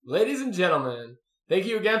Ladies and gentlemen, thank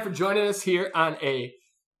you again for joining us here on a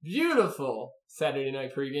beautiful Saturday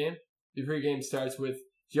night pregame. The pregame starts with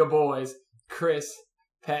your boys, Chris,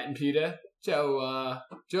 Pat, and Peter.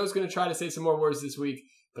 Joe's going to try to say some more words this week,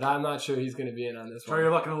 but I'm not sure he's going to be in on this one. So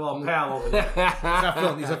you're looking a little pal over there.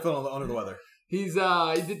 He's not feeling under the weather. He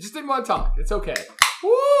just didn't want to talk. It's okay.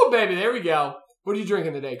 Woo, baby, there we go. What are you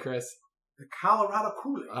drinking today, Chris? The Colorado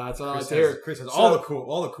Kool-Aid. That's what I like to hear. Chris has all the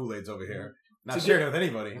Kool-Aids over here. Not sharing it with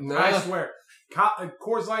anybody. No. I swear.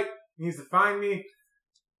 Coors Light needs to find me.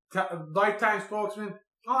 Lifetime spokesman.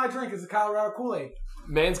 All I drink is the Colorado Kool-Aid.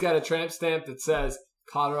 Man's got a tramp stamp that says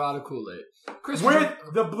Colorado Kool-Aid. Chris, with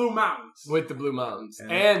the Blue Mountains. With the Blue Mountains.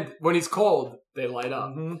 And when he's cold, they light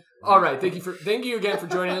up. Mm-hmm. All right. Thank you again for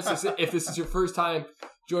joining us. If this is your first time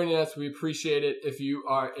joining us, we appreciate it. If you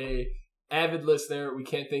are a avid listener, we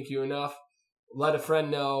can't thank you enough. Let a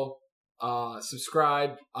friend know.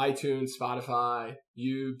 Subscribe, iTunes, Spotify,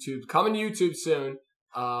 YouTube. Coming to YouTube soon.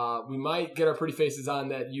 We might get our pretty faces on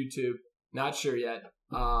that YouTube. Not sure yet.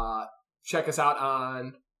 Check us out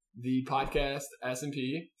on the podcast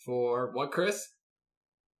S&P for what, Chris?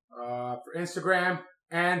 For Instagram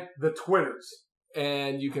and the Twitters.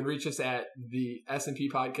 And you can reach us at the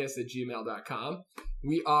S&P podcast at gmail.com.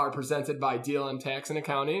 We are presented by DLM Tax and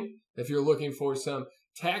Accounting. If you're looking for some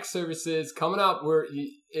tax services coming up, we're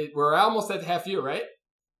almost at the half year, right?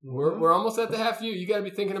 Mm-hmm. We're almost at the half year. You got to be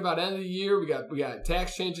thinking about end of the year. We got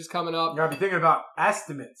tax changes coming up. You got to be thinking about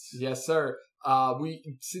estimates. Yes, sir.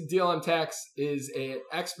 DLM Tax is an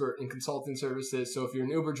expert in consulting services. So if you're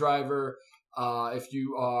an Uber driver, if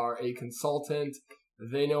you are a consultant,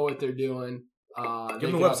 they know what they're doing. Give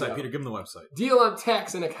them the website, Peter. Give them the website. DLM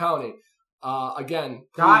Tax and Accounting. Again,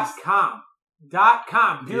 .com.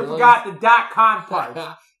 Peter forgot the .com part.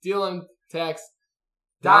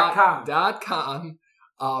 DLMTax.com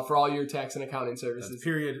for all your tax and accounting services. That's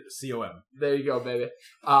period .com. There you go, baby.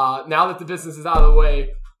 Now that the business is out of the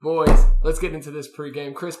way, boys, let's get into this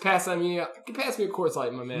pregame. Chris, pass me a Coors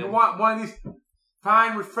Light, my man. You want one of these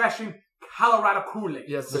fine, refreshing Colorado Kool-Aid.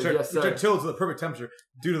 Yes, sir. Yes, sir. Which are chilled to the perfect temperature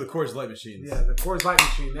due to the Coors Light machines. Yeah, the Coors Light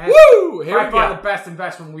machine. That's Woo! Here we by far go. the best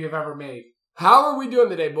investment we have ever made. How are we doing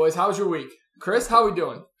today, boys? How's your week? Chris, how are we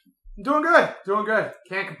doing? Doing good.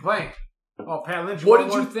 Can't complain. Oh, Pat Lynch. What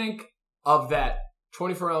did you think of that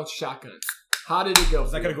 24-ounce shotgun? How did it go?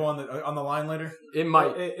 Is that going to go on the line later? It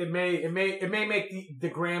might. It may make the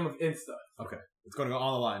gram of Insta. Okay. It's going to go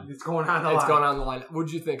on the line. It's going on the line. It's going on the line. What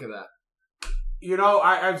did you think of that? You know,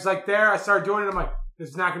 I was like there. I started doing it. I'm like, this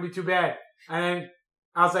is not going to be too bad. And then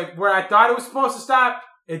I was like, where I thought it was supposed to stop,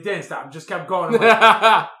 it didn't stop. It just kept going. I'm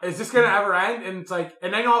like, is this going to ever end? And it's like,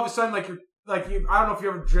 and then all of a sudden, I don't know if you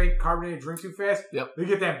ever drink carbonated drink too fast. Yep. You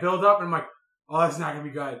get that build up, and I'm like, oh, that's not going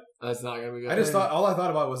to be good. That's not going to be good. All I thought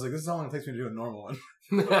about was like, this is how long it takes me to do a normal one.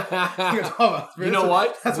 You know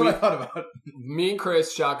what? That's what I thought about. Me and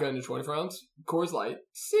Chris shotgunned a 24-ounce Coors Light.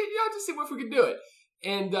 Just see if we could do it.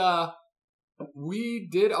 And we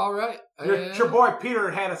did all right. Your boy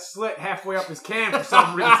Peter had a slit halfway up his can for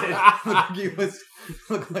some reason.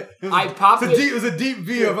 I popped it. It was a deep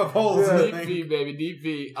V of holes. Deep V, baby. Deep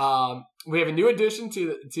V. We have a new addition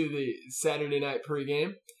to the Saturday night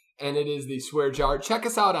pregame, and it is the swear jar. Check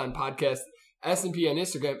us out on podcast S&P on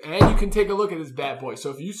Instagram, and you can take a look at this bad boy.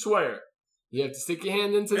 So if you swear, you have to stick your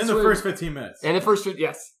hand into the swear. In the first 15 minutes. And the first,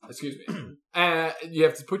 yes, excuse me. You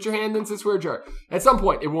have to put your hand into the swear jar. At some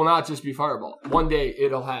point, it will not just be Fireball. One day,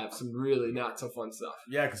 it'll have some really not so fun stuff.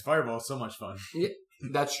 Yeah, because Fireball is so much fun. Yeah,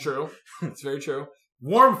 that's true. It's very true.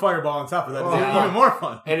 Warm Fireball on top of that is even more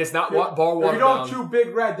fun. And it's not bar water. If you don't chew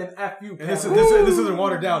Big Red, then F you. And this isn't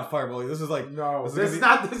watered down Fireball. This is like this is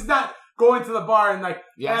not going to the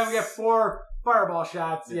we get 4 Fireball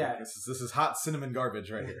shots. Yeah. This is hot cinnamon garbage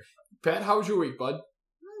right here. Pat, how was your week, bud?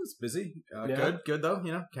 It's busy. Good though.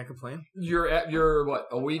 You know, can't complain. You're what,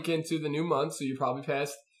 a week into the new month, so you probably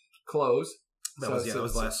passed close. That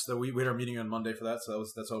was last. So we had our meeting on Monday for that, so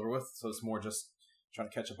that's over with. So it's more just trying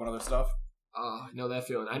to catch up on other stuff. I know that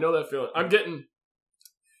feeling.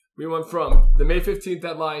 We went from the May 15th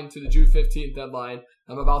deadline to the June 15th deadline.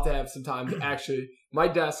 I'm about to have some time to actually. My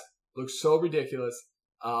desk looks so ridiculous.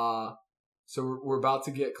 So we're about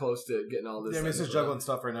to get close to getting all this. Yeah, I mean, it's just juggling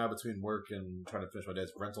stuff right now between work and trying to finish my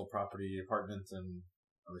dad's rental property, apartment, and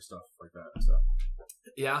other stuff like that. So,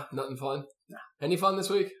 yeah, nothing fun. Nah. Any fun this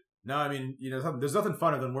week? No, I mean, there's nothing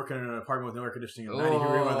funner than working in an apartment with no air conditioning and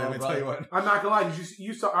 90-degree weather. Let me tell you what. I'm not gonna lie.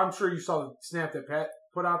 You saw? I'm sure you saw the snap that Pat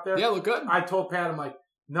put out there. Yeah, look good. I told Pat, I'm like,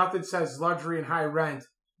 nothing says luxury and high rent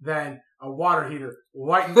than a water heater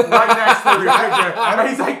right next to the refrigerator. And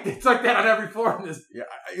he's like, it's like that on every floor in this. Yeah,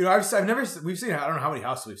 I've never. We've seen. I don't know how many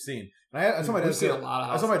houses we've seen. And I told my dad. We've seen a lot of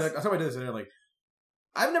houses. I told my dad this, and they're like,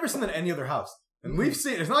 I've never seen that in any other house. And we've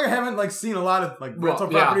seen. It's not like I haven't like seen a lot of like rental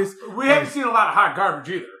properties. We haven't seen a lot of hot garbage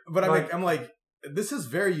either. But I'm like, this is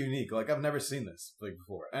very unique. Like I've never seen this like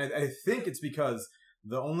before. And I think it's because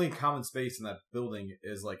the only common space in that building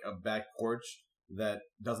is like a back porch that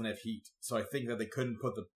doesn't have heat. So I think that they couldn't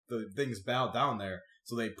put the things down there,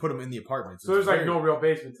 so they put them in the apartments. So there's like no real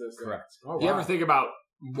basement to this. Correct. Oh, wow. You ever think about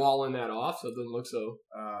walling that off so it doesn't look so?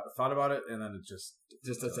 Thought about it, and then it just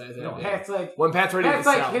doesn't. You know, Pat's like when Pat's ready to like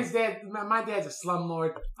sell. his dad. My dad's a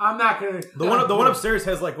slumlord. I'm not gonna. The one upstairs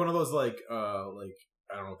has like one of those like I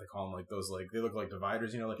don't know what they call them, like those like they look like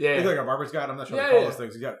dividers, you know, like they look like a barber's got. I'm not sure what they call those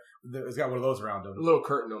things. It's got one of those around him, a little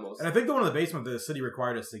curtain almost. And I think the one in the basement, the city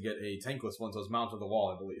required us to get a tankless one, so it's mounted to the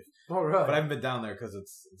wall, I believe. Oh really? But I haven't been down there because it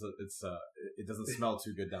doesn't smell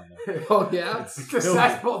too good down there. Oh yeah,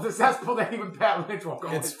 the cesspool that even Pat Lynch won't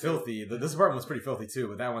go. It's filthy. This apartment was pretty filthy too,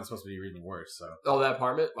 but that one's supposed to be even worse. So that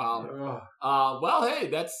apartment. Wow. Well,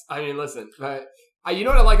 hey, listen. You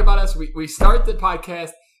know what I like about us? We start the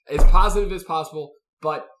podcast as positive as possible,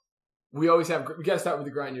 but we always we got to start with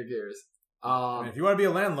the grind your gears. If you want to be a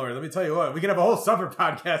landlord, let me tell you what, we can have a whole summer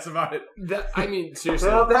podcast about it. Seriously.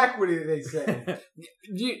 Build equity, they say.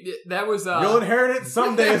 That was you'll inherit it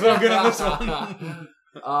someday. Is what I'm getting on this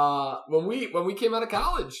one. When we came out of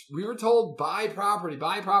college, we were told buy property.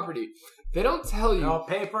 They don't tell you. It'll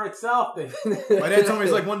pay for itself. My dad told me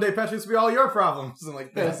he's like, one day Patrick, this will be all your problems. And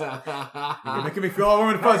like this, you're making me feel all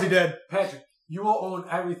warm and fuzzy, Dad. Patrick, you will own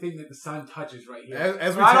everything that the sun touches right here.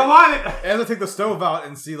 I don't want it. As I take the stove out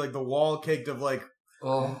and see like the wall caked of like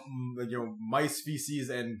mice feces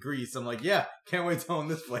and grease, I'm like, yeah, can't wait to own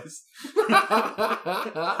this place.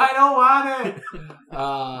 I don't want it.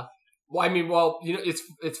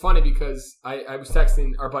 It's funny because I was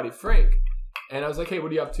texting our buddy Frank, and I was like, hey,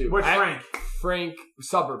 what are you up to? Which Frank? Frank,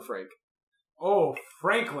 suburb Frank. Oh,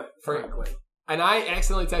 Franklin. And I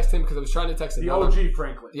accidentally texted him because I was trying to text the OG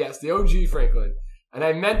Franklin. Yes, the OG Franklin. And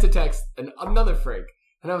I meant to text another Frank.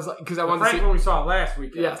 And I was like, because I wanted to see. Franklin we saw last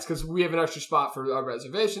week. Yes, because we have an extra spot for our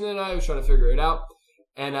reservation, and I was trying to figure it out.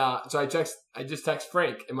 And so I just text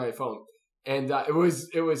Frank in my phone. And it was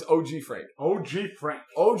OG Frank. OG Frank.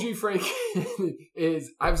 OG Frank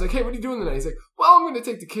I was like, hey, what are you doing tonight? He's like, well, I'm going to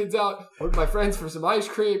take the kids out with my friends for some ice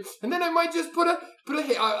cream. And then I might just put a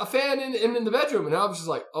fan in the bedroom. And I was just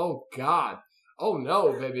like, oh, God. Oh,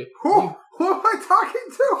 no, baby. Who am I talking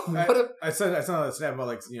to? I sent a snap about,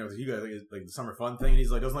 like, you know, you guys, like, the summer fun thing. And he's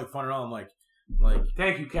like, doesn't like fun at all. I'm like,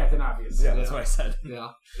 thank you, Captain Obvious. Yeah, that's what I said.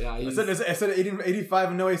 Yeah. I said 85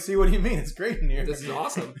 and no AC. What do you mean? It's great in here. This is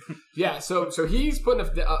awesome. Yeah. So he's putting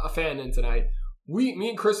a fan in tonight. Me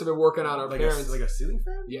and Chris have been working on our parents. Like a ceiling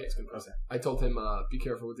fan? Yeah, it's good. Okay. I told him, be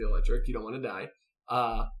careful with the electric. You don't want to die.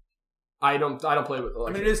 I don't play with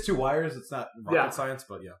electric. I mean, it is 2 wires. It's not rocket science,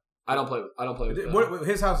 but yeah. I don't play with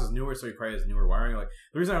his house is newer, so he probably has newer wiring. Like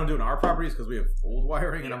the reason I don't do it in our property is because we have old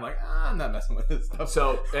wiring, and I'm like, I'm not messing with this stuff.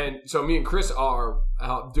 So me and Chris are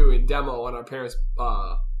out doing demo on our parents'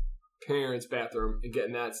 bathroom and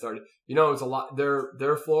getting that started. You know, it's a lot.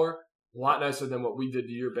 Their floor a lot nicer than what we did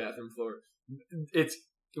to your bathroom floor.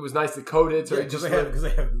 It was nice to coat it, so because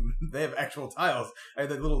they have actual tiles. I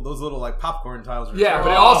had those little like popcorn tiles. Yeah,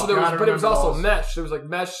 but it was also mesh. There was like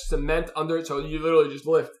mesh cement under it, so you literally just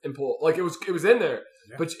lift and pull. Like it was in there,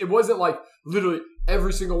 but it wasn't like literally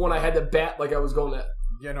every single one I had to bat like I was going to.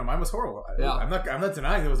 Yeah, no, mine was horrible. Yeah. I'm not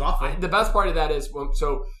denying it was awful. The best part of that is when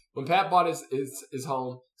Pat bought his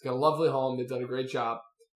home, he's got a lovely home. They've done a great job.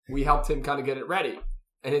 We helped him kind of get it ready.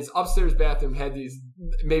 And his upstairs bathroom had these,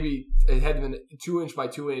 maybe it had been 2-inch by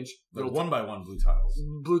 2-inch. Like 1x1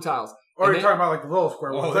 blue tiles. Or you're talking about like the little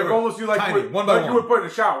square ones. Like almost you tiny, you would put in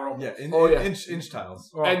a shower. Almost. Yeah, inch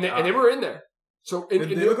tiles. Oh, and they were in there. So they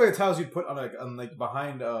look like the tiles you'd put on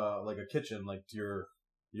behind like a kitchen, like to your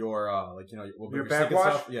like, you know, your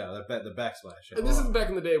backwash? Yeah, the backsplash. Yeah. And this is back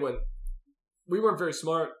in the day when we weren't very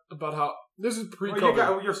smart about how, this is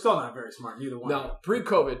pre-COVID. You're still not very smart, neither one. No,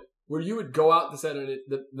 pre-COVID. Where you would go out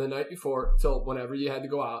the night before till whenever you had to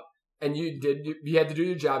go out, and you had to do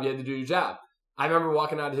your job. You had to do your job. I remember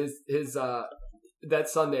walking out of his that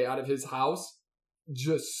Sunday out of his house,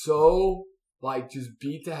 just so like just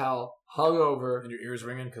beat to hell, hungover, and your ears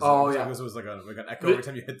ringing because it was like an echo every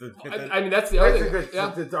time you hit the. I mean that's the other thing.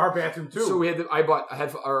 It's our bathroom too. So we had I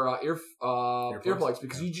had our earplugs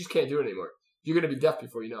because you just can't do it anymore. You're gonna be deaf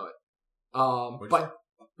before you know it. But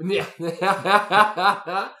yeah.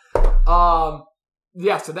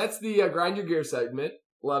 Yeah, so that's the Grind Your Gear segment.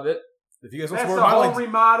 Love it. If you guys want That's more the whole remodeling,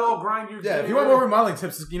 remodel, grind your if you want more remodeling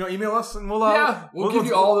tips, email us and we'll we'll give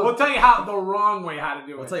you all the. We'll tell you how the wrong way how to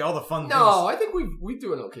do it. We'll tell you all the fun things. No, I think we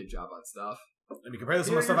do an okay job on stuff. I mean, compared to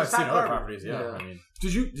some of the stuff I've seen in other properties, yeah. I mean,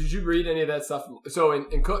 did you read any of that stuff? So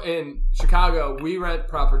in Chicago, we rent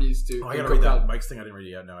properties to. I gotta read that Mike's thing. I didn't read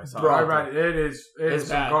it yet. No, I saw Bro, it. I read it. It is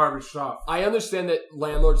some garbage stuff. I understand that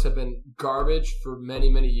landlords have been garbage for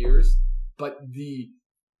many, many years, but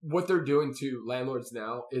what they're doing to landlords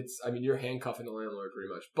now, you're handcuffing the landlord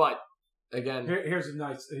pretty much. But again, here's a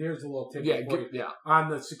little tip. On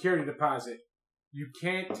the security deposit, you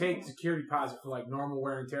can't take security deposit for like normal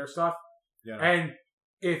wear and tear stuff. Yeah. And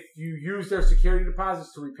if you use their security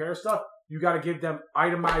deposits to repair stuff, you got to give them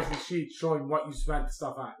itemized receipts showing what you spent the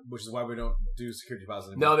stuff on. Which is why we don't do security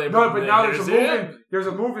deposit anymore. But now there's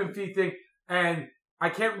a move-in fee thing, and I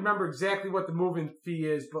can't remember exactly what the move-in fee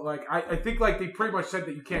is, but like I think like they pretty much said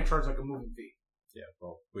that you can't charge like a move-in fee. Yeah,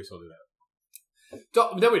 well, we still do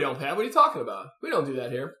that. Then we don't, Pat. What are you talking about? We don't do that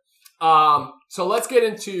here. So let's get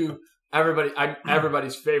into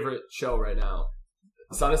everybody's favorite show right now,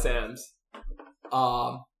 Son of Sam's.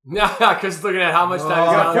 Chris is looking at how much time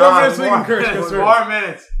he's got. 4 minutes we can curse. 4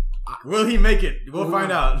 minutes. Will he make it? We'll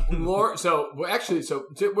find out. We'll start with...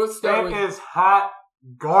 It is hot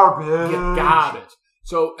garbage. Garbage.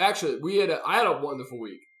 So actually, I had a wonderful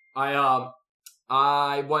week.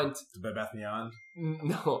 I went to Bed Bath & Beyond.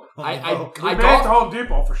 No, I golfed to Home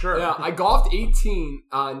Depot for sure. Yeah, I golfed 18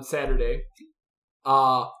 on Saturday.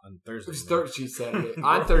 On Thursday. Saturday.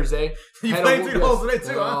 On Thursday. You played 2 holes today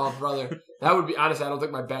too, huh? Oh, brother. That would be, honestly, I don't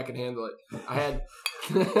think my back can handle it.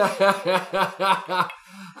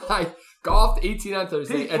 I golfed 18 on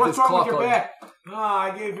Thursday at what's this wrong club. With your back? Oh,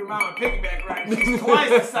 I gave your mom a piggyback ride. She's twice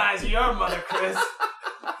the size of your mother, Chris.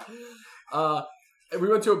 We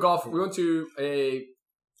went to a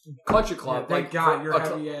country club. Yeah, thank God, you're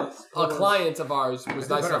heavy ass. A client of ours was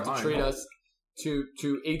nice enough to treat us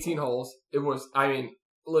to 18 holes. It was,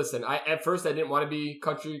 listen, at first I didn't want to be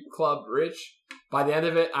country club rich. By the end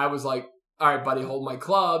of it, I was like, all right, buddy, hold my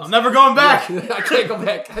clubs. I'm never going back. I can't go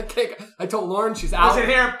back. I told Lauren she's out. Listen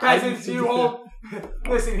here, peasants, you hold.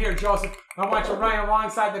 Listen here, Joseph. I want you running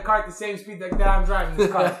alongside the cart at the same speed that I'm driving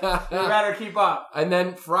this car. You better keep up. And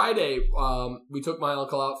then Friday, we took my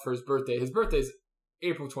uncle out for his birthday. His birthday's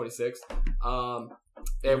April 26th.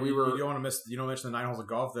 And we were. You don't mention the 9 holes of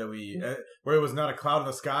golf that where it was not a cloud in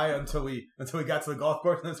the sky until we got to the golf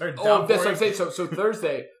course and then started downpouring. Oh, that's what I'm saying. So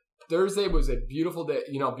Thursday was a beautiful day,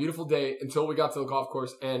 until we got to the golf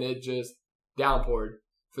course and it just downpoured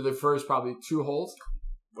for the first probably 2 holes.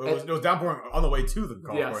 It was downpouring on the way to the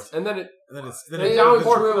golf course. And then it downpoured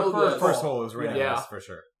for the first hole. It was raining, for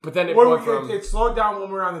sure. But then it slowed down when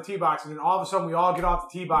we were on the tee box, and then all of a sudden we all get off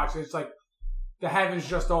the tee box, and it's like the heavens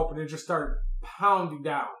just opened and just started pounding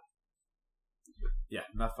down. Yeah,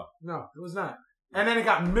 not fun. No, it was not. And then it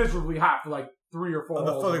got miserably hot for like 3 or 4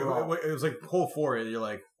 holes. It was like hole 4, and you're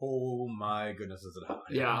like, oh my goodness, is it hot?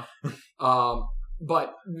 Yeah.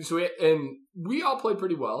 But we all played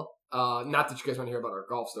pretty well. Not that you guys want to hear about our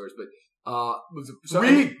golf stories, but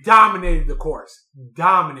we dominated the course.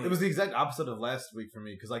 Dominated. It was the exact opposite of last week for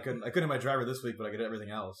me because I couldn't hit my driver this week, but I could hit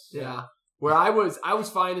everything else. Yeah. Where I was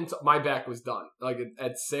fine until my back was done. Like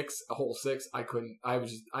at hole 6, I couldn't. I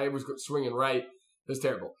was swinging right. It was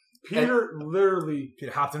terrible. Peter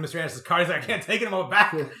hopped in Mr. Anderson's car. He's like, I can't take it. I'm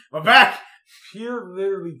my back. Peter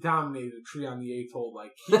literally dominated a tree on the 8th hole.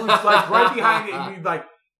 Like he was like right behind it, and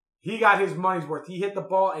he got his money's worth. He hit the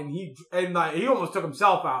ball, and he almost took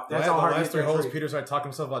himself out. That's how hard. The last 3 holes, Peter started talking to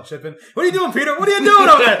himself about chipping. What are you doing, Peter? What are you doing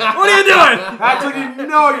over there? What are you doing? That's when you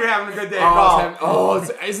know you're having a good day at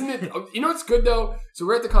golf. Isn't it? You know what's good though? So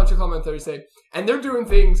we're at the country club on Thursday, and they're doing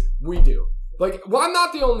things we do. Like, well, I'm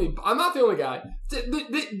not the only guy.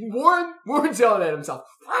 Warren's yelling at himself.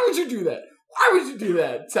 Why would you do that? Why would you do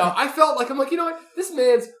that? So I felt like, I'm like, you know what? This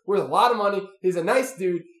man's worth a lot of money. He's a nice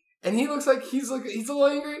dude. And he looks like he's a little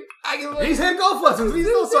angry. He's had golf lessons. He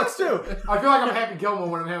still sucks too. I feel like I'm Happy Gilmore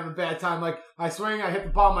when I'm having a bad time. Like I swing, I hit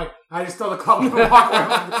the ball, I just throw the club and walk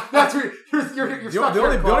away. That's where you're stuck. The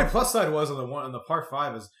only plus side was on the par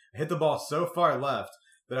 5 is I hit the ball so far left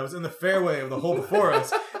that I was in the fairway of the hole before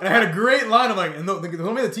us, and I had a great line. I'm like, and the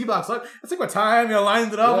homie the tee box, like, let's take my time,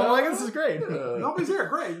 lined it up. I'm like, this is great. Nobody's here,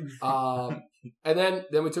 great. And then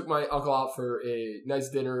we took my uncle out for a nice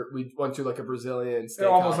dinner. We went to like a Brazilian steakhouse.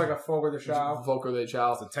 Almost like a Fogo de Chao. Fogo de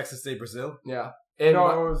Chao. It's a Texas State, Brazil. Yeah. And it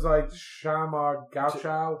was like Chama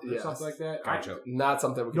Gaucho or something like that. Gaucho. Not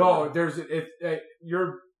something we can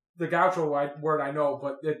you're the Gaucho word I know,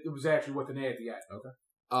 but it was actually with an A at the end. Okay.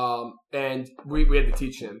 And we had to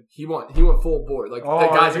teach him. He went full board. Like the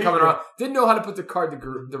guys are coming around, didn't know how to put the card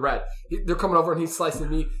to the red. They're coming over and he's slicing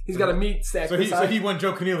meat. He's got a meat stack. So he went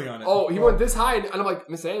Joe Keneally on it. Oh, he went this high, and I'm like,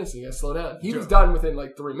 Mr. Anderson, you gotta slow down. He was done within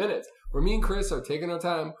like 3 minutes. Where me and Chris are taking our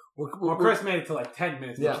time. Chris made it to like 10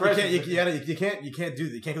 minutes. Yeah. You can't do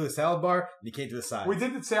the salad bar. And you can't do the sides. We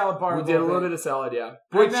did the salad bar. We did a little bit of salad, yeah,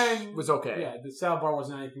 which was okay. Yeah, the salad bar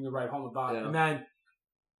wasn't anything to write home about. Yeah. And then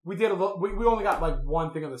we did a little. We only got like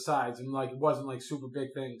one thing on the sides, and like it wasn't like super big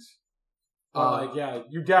things.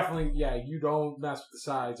 You definitely, you don't mess with the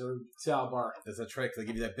sides or salad bar. That's a trick. They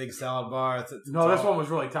give you that big salad bar. No, this one was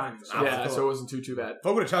really tiny. So it wasn't too bad.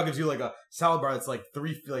 Fogo de Chao gives you like a salad bar that's like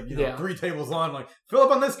 3 tables long. Like, fill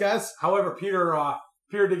up on this, guys. However, Peter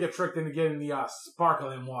did get tricked into getting the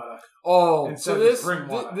sparkling water. Oh, so this spring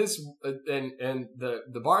water. And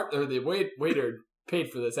the bar or the waiter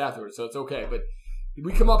paid for this afterwards, so it's okay. But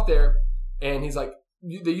we come up there, and he's like,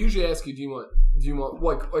 they usually ask you, do you want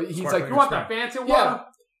like? He's like, you want the fancy water?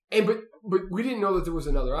 Yeah. And but we didn't know that there was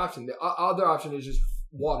another option. The other option is just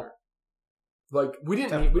water. Like we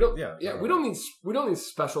don't need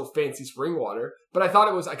special fancy spring water. But I thought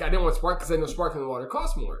it was like I didn't want sparkling because I know sparkling water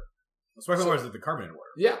costs more. Sparkling water is the carbonated water.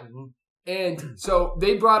 Yeah. Mm-hmm. And so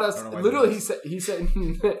they brought us. Literally, he said he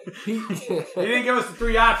didn't give us the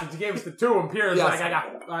 3 options. He gave us the 2, and Pierre's like, I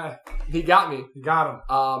got. He got me. He got him.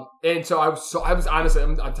 And so I was honestly,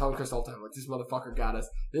 I'm telling Chris all the time, like this motherfucker got us.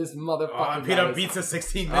 This motherfucker. Peter beats a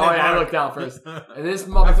 16-minute. Oh yeah, I looked down first, and this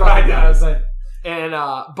motherfucker got us. And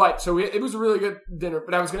but so it was a really good dinner.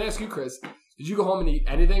 But I was going to ask you, Chris, did you go home and eat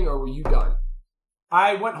anything, or were you done?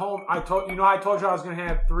 I went home. I told you I was going to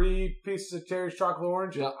have 3 pieces of Terry's chocolate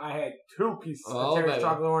orange. Yep. I had 2 pieces of Terry's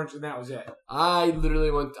chocolate orange, and that was it. I literally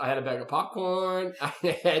I had a bag of popcorn. I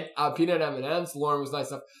had peanut M&Ms. Lauren was nice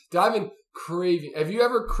enough. Dude, I've been craving. Have you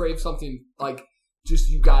ever craved something like just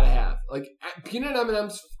you gotta have like peanut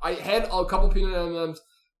M&Ms? I had a couple peanut M&Ms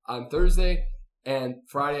on Thursday and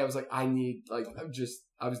Friday. I was like, I need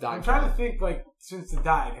I was dying. I'm trying to think like since the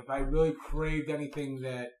diet, if I really craved anything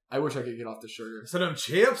that. I wish I could get off the sugar. So no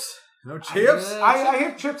chips? No chips? I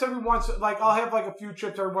have chips every once. Like I'll have like a few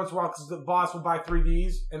chips every once in a while because the boss will buy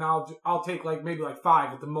 3Ds, and I'll take like maybe like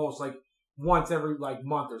 5 at the most, like once every like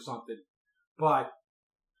month or something. But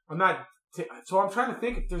I'm not. So I'm trying to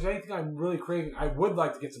think if there's anything I'm really craving. I would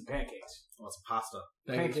like to get some pancakes. Oh, some pasta.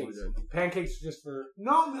 Pancakes just for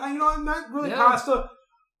I'm not really pasta.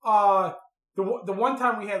 The one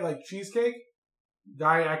time we had like cheesecake.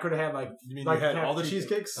 I could have had like. You mean you had all the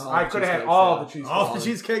cheesecakes? I could have had all the cheesecakes. All the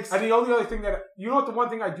cheesecakes? And the only other thing the one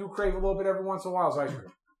thing I do crave a little bit every once in a while is ice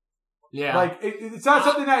cream. Yeah. Like, it's not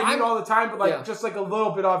something that I eat all the time, but like just like a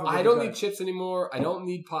little bit of it. I don't need chips anymore. I don't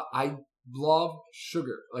need pot. I love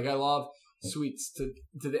sugar. Like, I love sweets to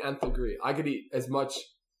the nth degree. I could eat as much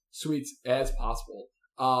sweets as possible.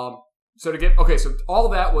 So all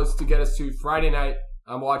that was to get us to Friday night.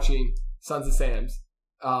 I'm watching Sons of Sam's.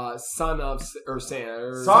 Sons of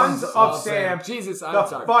Sam. Jesus, I'm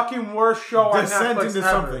sorry. The fucking worst show on Netflix Descent into ever.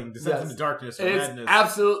 something. Descent into darkness or it's madness.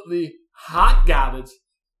 Absolutely hot garbage.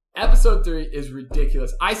 Episode 3 is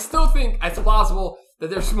ridiculous. I still think it's possible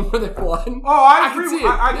that there's more than one. Oh, I agree. can see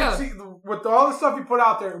it. I can see with all the stuff you put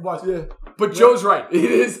out there. It was. Yeah. But Joe's right. It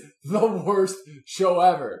is the worst show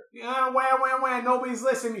ever. Yeah, wah. Nobody's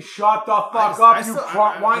listening. Shut the fuck up, you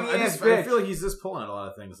whiny ass bitch. I feel like he's just pulling at a lot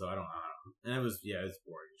of things, so I don't know. And it was boring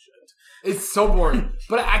as shit. It's so boring.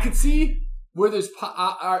 But I could see where there's.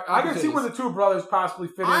 I can see where the two brothers possibly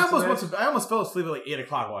fit in. I almost fell asleep at like 8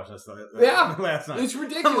 o'clock watching this stuff. Last night. It's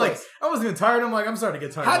ridiculous. I'm like, I wasn't even tired. I'm like, I'm starting to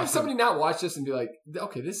get tired. How did somebody not watch this and be like,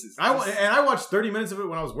 okay, this is. I watched 30 minutes of it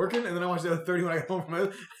when I was working, and then I watched the other 30 when I got home from it.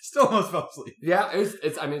 I still almost fell asleep. Yeah,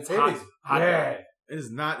 it's hot. Yeah, it is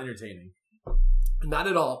not entertaining. Not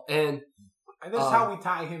at all. And this is how we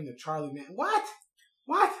tie him to Charlie Man. What?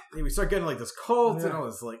 Yeah, we start getting like this cult, and I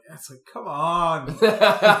was like, "That's like, come on."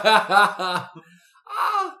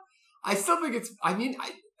 I still think it's. I mean,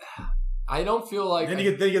 I don't feel like. Then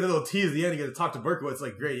you get the little tease at the end. You get to talk to Berkowitz,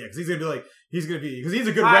 like, great, yeah, because he's gonna be because he's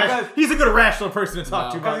a good rational person to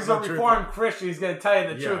talk to. Because he's a reformed Christian, he's gonna tell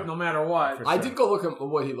you the truth no matter what. Sure. I did go look at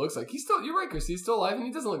what he looks like. You're right, Chris. He's still alive, and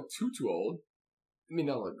he doesn't look too old. I mean,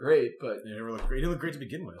 don't look great, but he never looked great. He looked great to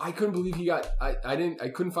begin with. I couldn't believe he got.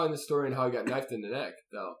 I couldn't find the story on how he got knifed in the neck,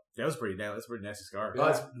 though. That's a pretty nasty scar. Yeah.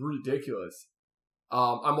 That's ridiculous.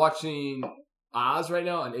 I'm watching Oz right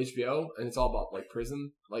now on HBO, and it's all about like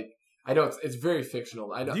prison. Like I know it's very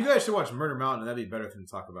fictional. I know you guys should watch Murder Mountain, and that'd be better thing to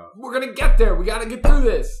talk about. We're gonna get there. We got to get through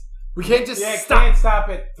this. We can't just Yeah, stop. can't stop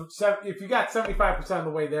it. If you got 75% of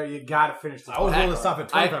the way there, you got to finish the I was fucking willing to stop at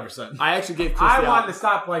 25%. I actually gave Chris I the wanted to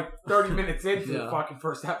stop like 30 minutes into Yeah. the fucking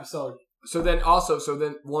first episode. So then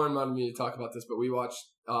Lauren wanted me to talk about this, but we watched,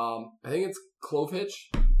 I think it's Clove Hitch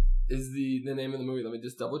is the name of the movie. Let me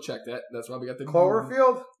just double check that. That's why we got the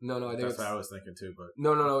Cloverfield? No, I think That's it's what I was thinking too, but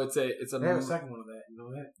no. It's a They have a second one of that. You know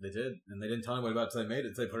that? they did, and they didn't tell anybody about it until they made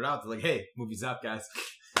it. So they put it out. They're like, "Hey, movie's out, guys."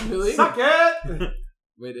 really. Suck it!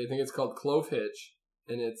 Wait, I think it's called Clove Hitch,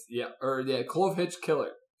 and it's Clove Hitch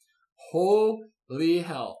Killer. Holy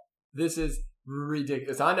hell, this is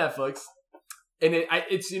ridiculous. It's on Netflix, and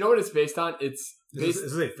it's you know what it's based on? It's based.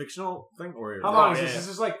 Is this a fictional thing or? How long is yeah. this? Is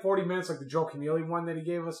this like 40 minutes like the Joe Keneally one that he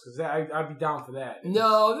gave us? Because I'd be down for that.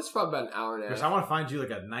 No, this is probably about an hour and a Chris, half. I want to find you like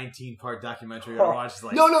a 19-part documentary you gotta watch. It's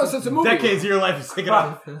like No, so it's a movie. decades of your life is taken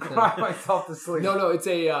up. Cry myself to sleep. No, it's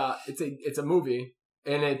a movie,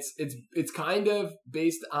 and it's kind of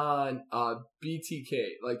based on BTK.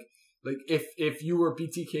 Like if you were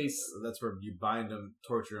BTK's. That's where you bind him,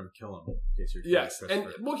 torture him, kill him. In case you're Yes, Christopher.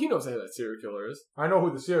 and well, he knows who that serial killer is. I know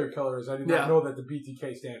who the serial killer is. I did Yeah. not know that the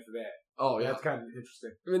BTK stand for that. Oh yeah, That's kind of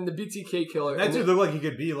interesting. I mean the BTK killer. that and dude then- looked like he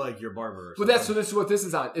could be like your barber. Or But something. this is what this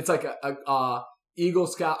is on. It's like a Eagle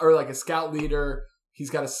Scout or like a Scout leader. He's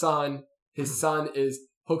got a son. His son is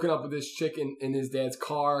hooking up with this chick in his dad's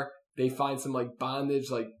car. They find some like bondage,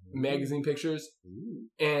 like magazine pictures,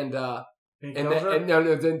 and He then kills her?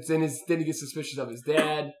 then he gets suspicious of his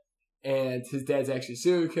dad, and his dad's actually a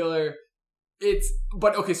serial killer.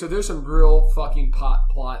 But okay, so there's some real fucking plot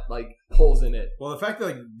like holes in it. Well, the fact that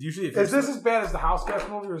like usually if Is you're- this as bad as the House Guest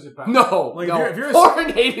movie, or is it better? No, Like, no. if you're a- Lauren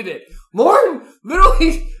hated it. Lauren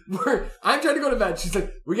literally. I'm trying to go to bed. She's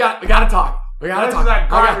like, we gotta talk. We gotta This talk. is that I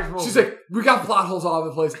got- garbage movie. She's like, we got plot holes all over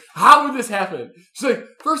the place. How would this happen? She's like,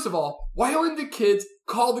 first of all, why wouldn't the kids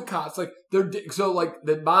call the cops? Like so like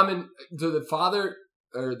the mom and so the father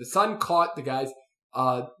or the son caught the guys.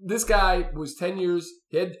 This guy was 10 years.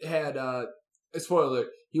 He had spoiler alert.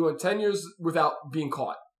 He went 10 years without being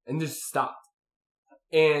caught and just stopped.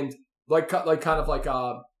 And like kind of like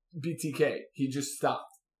BTK, he just stopped.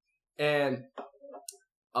 And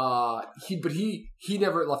he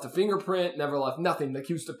never left a fingerprint, never left nothing. Like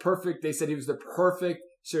he was they said he was the perfect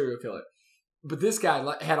serial killer. But this guy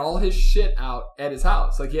had all his shit out at his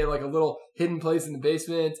house. Like he had like a little hidden place in the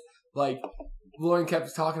basement. Like Lauren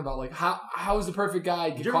kept talking about like how is the perfect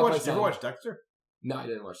guy? Did you ever watch Dexter? No, I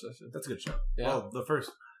didn't watch that. That's a good show. Yeah. Well, the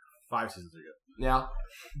first 5 seasons are good. Yeah.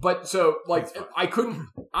 But so like That's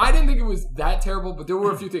I didn't think it was that terrible, but there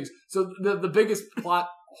were a few things. So the biggest plot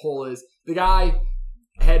hole is the guy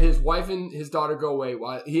had his wife and his daughter go away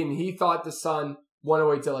while he thought the son went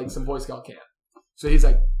away to like some Boy Scout camp. So he's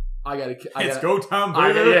like, It's go time,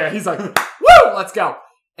 baby. yeah, he's like, woo, let's go.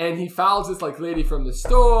 And he follows this like lady from the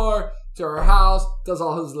store to her house, does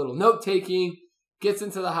all his little note taking, gets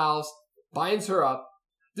into the house, binds her up.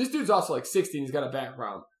 This dude's also like 60 and he's got a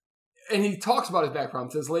background. And he talks about his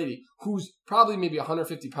background to this lady who's probably maybe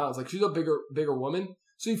 150 pounds. Like she's a bigger woman.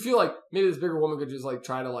 So you feel like maybe this bigger woman could just like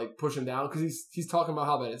try to like push him down because he's talking about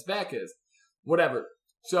how bad his back is. Whatever.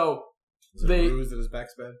 So Is it bruised that his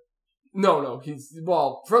back's bad? No.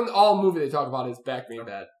 From all movie they talk about his back being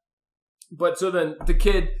bad. But so then the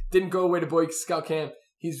kid didn't go away to Boy Scout camp.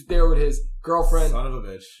 He's there with his girlfriend. Son of a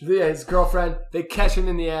bitch. Yeah, his girlfriend. They catch him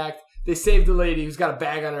in the act. They save the lady who's got a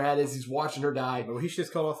bag on her head as he's watching her die. Well, he should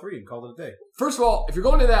just call all 3 and called it a day. First of all, if you're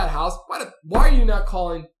going to that house, why are you not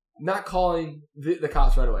calling the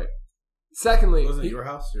cops right away? Secondly, Wasn't it your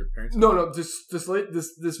house? Your parents' house? no,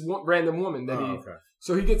 this one random woman that okay.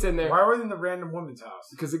 So he gets in there Why were they in the random woman's house?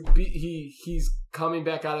 because he's coming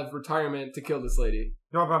back out of retirement to kill this lady.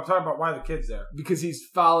 No, but I'm talking about why the kid's there. Because he's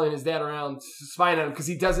following his dad around, spying on him. Because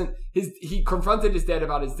he confronted his dad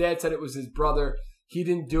about it. His dad said it was his brother. He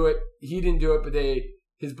didn't do it. But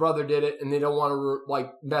his brother did it, and they don't want to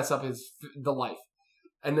mess up the life.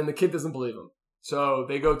 And then the kid doesn't believe him. So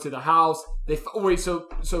they go to the house.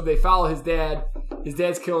 So they follow his dad. His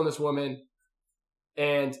dad's killing this woman,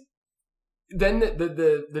 and then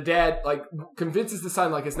the dad convinces the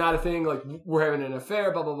son it's not a thing. Like we're having an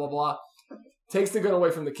affair. Blah blah blah blah. Takes the gun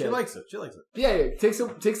away from the kid. She likes it. Yeah. Takes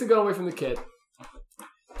the gun away from the kid.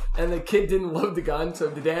 And the kid didn't load the gun, so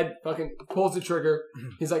the dad fucking pulls the trigger.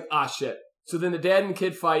 He's like, shit. So then the dad and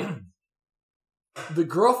kid fight. The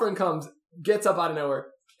girlfriend comes, gets up out of nowhere,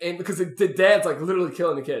 and because the dad's literally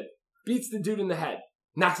killing the kid. Beats the dude in the head.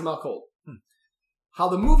 Knocks him out cold. How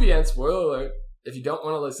the movie ends, spoiler alert, if you don't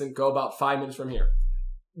want to listen, go about 5 minutes from here.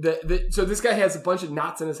 So this guy has a bunch of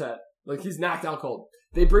knots in his head. He's knocked out cold.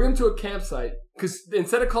 They bring him to a campsite, because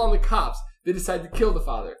instead of calling the cops, they decide to kill the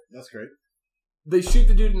father. That's great. They shoot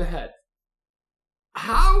the dude in the head.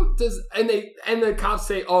 How does and the cops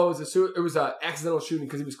say, "Oh, it was a accidental shooting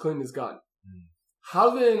because he was cleaning his gun."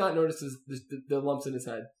 How did they not notice the lumps in his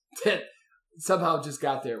head that somehow just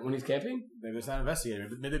got there when he's camping? Maybe it's not an investigator.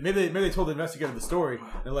 Maybe they told the investigator the story.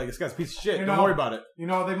 They're like, "This guy's a piece of shit. Don't worry about it." They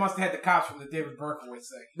must have had the cops from the David Berkowitz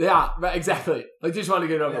thing. Yeah, exactly. Like, they just wanted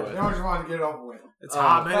to get it over with. They just wanted to get it over with. It's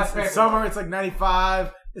hot, man. It's summer. It's like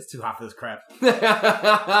 95. It's too hot for this crap.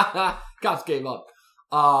 Cops gave up.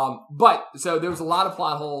 But so there was a lot of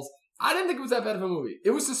plot holes. I didn't think it was that bad of a movie.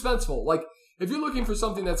 It was suspenseful. Like, if you're looking for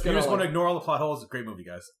something that's gonna, you just want to ignore all the plot holes. It's a great movie,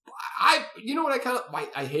 guys. You know what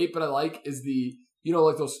I hate, but I like is the,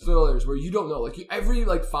 like those thrillers where you don't know, like every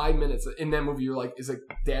 5 minutes in that movie, you're like, is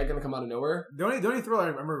dad gonna come out of nowhere? The only thriller I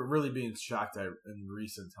remember really being shocked at in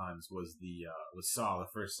recent times was was Saw, the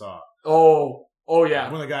first Saw. Oh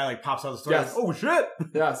yeah. When the guy pops out of the store, yes. Like, oh shit.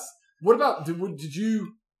 Yes. What about did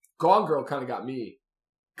you? Gone Girl kind of got me.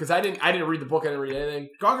 Because I didn't read the book. I didn't read anything.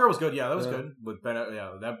 Gone Girl was good. Yeah, that was good. But that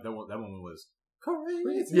one was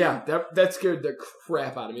crazy. Yeah, that scared the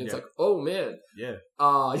crap out of me. It's like, oh man. Yeah.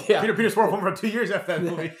 Yeah. Peter swore home for 2 years after that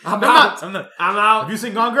movie. I'm out. I'm out. Have you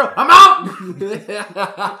seen Gone Girl? I'm out.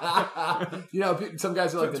 Some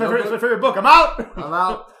guys are like, it's my favorite book. I'm out. I'm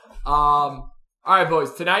out. All right,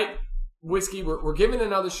 boys. Tonight, whiskey. We're giving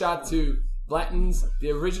another shot to Blanton's, the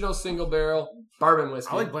original single barrel bourbon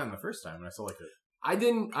whiskey. I liked Blanton the first time, and I still like it. I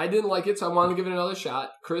didn't like it, so I wanted to give it another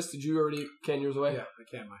shot. Chris, did you already can yours away? Yeah, I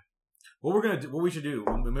can mine. What we should do,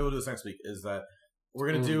 maybe we'll do this next week, is that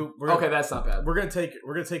we're gonna do. Okay, that's not bad. We're gonna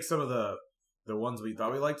take some of the ones we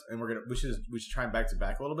thought we liked, and we should try them back to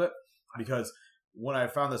back a little bit, because when I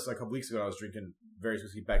found this a couple weeks ago, I was drinking various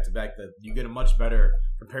whiskey back to back. That you get a much better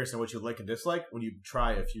comparison of what you like and dislike when you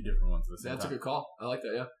try a few different ones at the same time. That's a good call. I like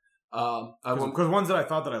that. Yeah. Because ones that I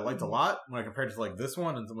thought that I liked a lot, when I compared it to this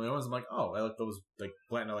one and some of the other ones, I'm like, oh, I like those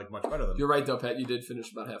Blanton. I like much better than. You're right though, Pat. You did finish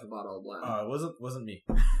about half a bottle of Blanton. It wasn't me.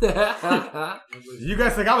 You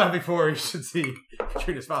guys think I'm happy for? You should see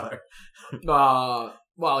Katrina's father.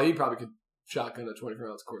 Well, he probably could shotgun a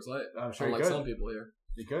 24-ounce Coors Light. I'm sure unlike some people here.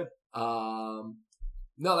 He could.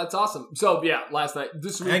 No, that's awesome. So yeah, last night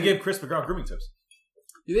this week, and gave Chris McGraw grooming tips.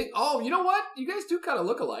 You think? Oh, you know what? You guys do kind of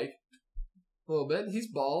look alike a little bit. He's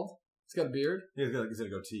bald. He's got a beard. He's got a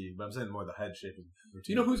goatee, but I'm saying more the head shape. Do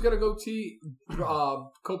you know who's got a goatee?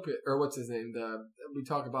 Kopit, or what's his name? We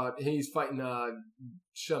talk about. He's fighting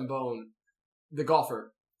Chambon, the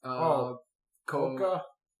golfer. Koka.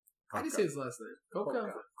 How do you say his last name?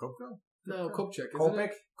 Koka. No, Kopchak.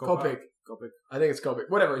 Kopik. I think it's Kopik.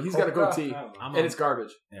 Whatever. He's got a goatee, and it's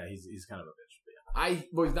garbage. Yeah, he's kind of a bitch. I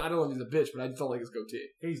don't know if he's a bitch, but I just don't like his goatee.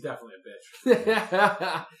 He's definitely a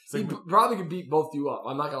bitch. He probably could beat both you up.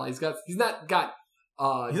 I'm not gonna lie. He's not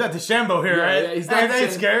DeChambeau here, right? Yeah, he's not. I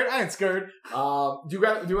ain't scared. Do you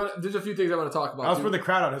want? There's a few things I want to talk about. I was for the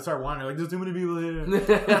crowd out. I start whining like, there's too many people here.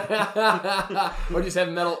 Or just have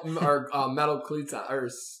metal cleats on, or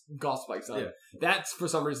golf spikes on. Yeah. That's for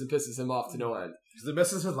some reason pisses him off to no end. Because the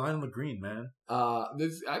best is his line on the green, man.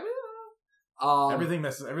 Everything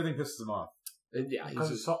pisses him off. Yeah, because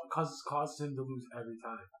it causes him to lose every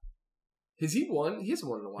time. Has he won? He hasn't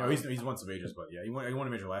won in a while. No, he's won some majors, but yeah, he won a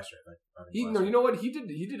major last year. I think. You know what? He did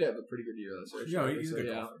have a pretty good year last year. Yeah, he's a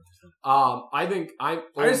good golfer.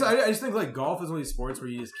 I just think golf is one of these sports where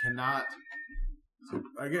you just cannot.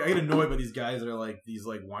 I get annoyed by these guys that are these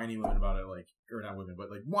whiny women about it, or not women, but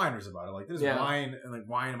whiners about it. They just whine and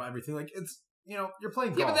whine about everything. It's. You're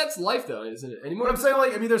playing golf. Yeah, but that's life, though, isn't it? Anymore. But I'm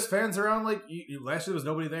saying, there's fans around. Last year there was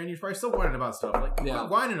nobody there, and you're probably still whining about stuff. Quit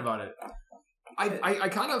whining about it. I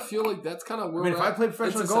kind of feel like that's kind of where. If I played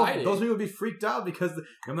professional golf, those people would be freaked out because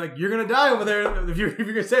I'm like, you're gonna die over there if you're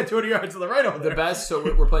gonna stand 200 yards to the right over there. The best. So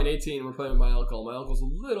we're playing 18. We're playing with my uncle. My uncle's a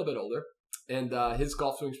little bit older, and his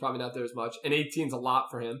golf swing's probably not there as much. And 18's a lot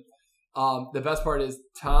for him. The best part is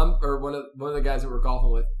Tom, or one of the guys that we're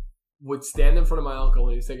golfing with, would stand in front of my uncle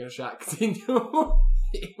when he was taking a shot because he knew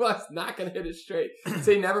he was not going to hit it straight.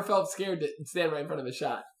 So he never felt scared to stand right in front of a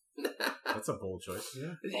shot. That's a bold choice.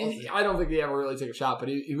 Yeah. I don't think he ever really took a shot, but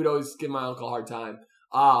he would always give my uncle a hard time.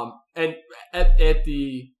 And at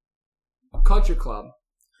the country club,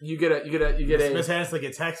 you get a Miss Hansley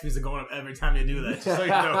gets text fees going up every time you do that. Just so you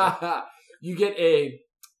know. You get a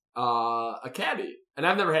caddy, and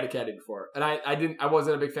I've never had a caddy before, and I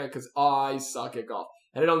wasn't a big fan because I suck at golf.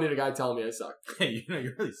 And I don't need a guy telling me I suck. Hey,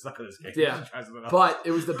 you really suck at this game. Yeah. But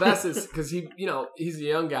it was the best is because he's a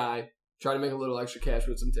young guy trying to make a little extra cash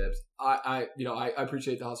with some tips. I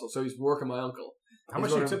appreciate the hustle. So he's working my uncle. How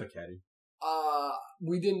much do you tip a caddy?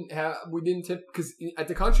 We didn't tip because at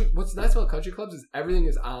the country, what's nice about country clubs is everything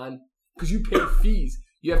is on because you pay fees.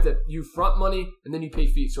 you front money and then you pay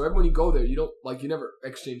fees. So when you go there, you never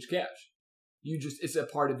exchange cash. It's a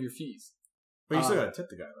part of your fees. But you still gotta tip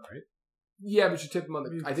the guy though, right? Yeah, but you tip him on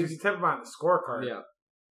the. I think you tip him on the scorecard. Yeah.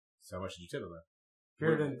 So how much did you tip him then?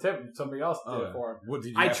 Peter didn't tip him. Somebody else did it for him. What did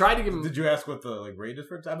you? I tried to give him. Did you ask what the rate is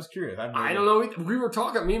for it? I was curious. I don't know. We were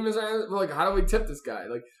talking. Me and Mr. were like, how do we tip this guy?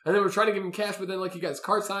 Like, and then we're trying to give him cash, but then like he got his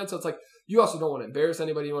card signed, so it's like you also don't want to embarrass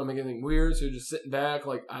anybody. You want to make anything weird, so you're just sitting back,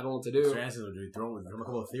 like I don't know what to do. Mr. Anderson, would you throw a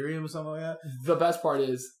couple of Ethereum or something like that? The best part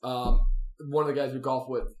is one of the guys we golf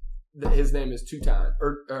with. His name is Two Time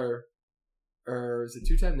or is it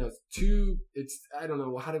Two Time? No, it's two. It's I don't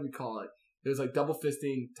know. How do we call it? It was like double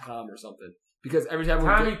fisting Tom or something. Because every time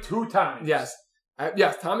Tommy 2 times. Yes.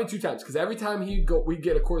 Yes, Tommy 2 times. Because every time we'd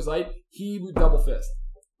get a Coors Light, he would double fist.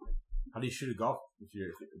 How do you shoot a golf if you're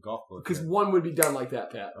a golf ball? Because one would be done like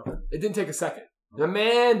that, Pat. Okay. It didn't take a second. The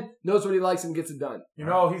man knows what he likes and gets it done. You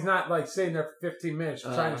know, he's not like sitting there for 15 minutes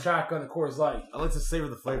trying to shotgun the Coors Light. I like to savor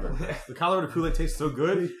the flavor. The Colorado Kool-Aid tastes so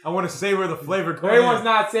good. I want to savor the flavor. Everyone's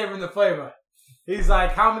not savoring the flavor. He's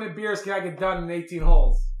like, how many beers can I get done in 18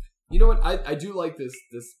 holes? You know what? I do like this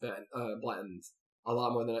Blanton's a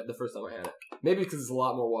lot more than the first time I had it. Maybe because it's a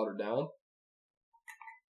lot more watered down.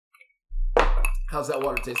 How's that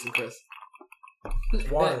water tasting, Chris?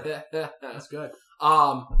 Water. That's good.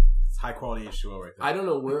 It's high quality H2O right there. I don't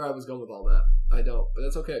know where I was going with all that. I don't, but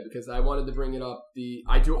that's okay because I wanted to bring it up.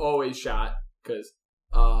 I do always shot because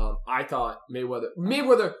I thought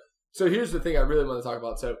Mayweather. So here's the thing I really want to talk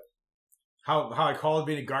about. So how I called it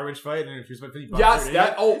being a garbage fight and if you spent $50. Yes,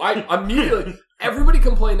 I immediately. Everybody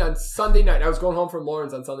complained on Sunday night. I was going home from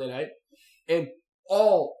Lawrence on Sunday night, and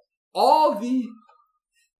all the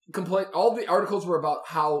articles were about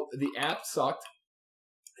how the app sucked,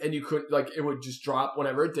 and you could it would just drop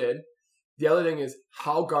whenever it did. The other thing is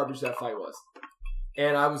how garbage that fight was,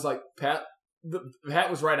 and I was like, Pat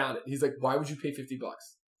was right on it. He's like, why would you pay $50?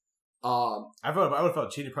 I would have felt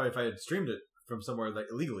cheated probably if I had streamed it from somewhere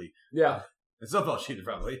illegally. Yeah, it still felt cheated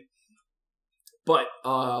probably, but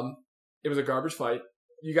it was a garbage fight.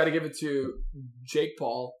 You got to give it to Jake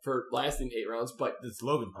Paul for lasting 8 rounds, but it's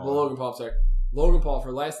Logan Paul. Well, Logan Paul, sorry. Logan Paul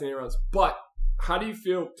for lasting 8 rounds. But how do you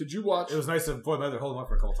feel? Did you watch? It was nice to Floyd Mayweather hold him up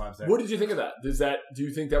for a couple times there. What did you think of that? Do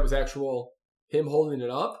you think that was actual him holding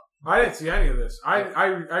it up? I didn't see any of this. I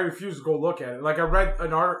refused to go look at it. Like I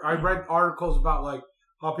read articles about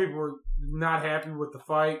how people were not happy with the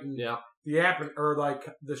fight and the app or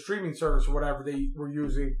the streaming service or whatever they were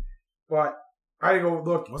using, but I didn't go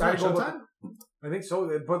look. Was that Showtime? I think so,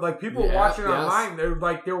 but people were watching online. They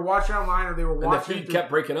were watching online, or they were watching. And the feed kept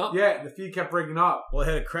breaking up. Yeah, the feed kept breaking up. Well,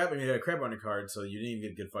 it had a crap on your card, so you didn't even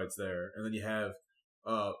get good fights there. And then you have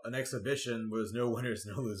an exhibition where there's no winners,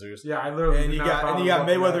 no losers. Yeah, I literally. And you got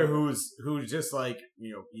Mayweather, who's just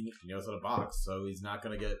he knows how to box, so he's not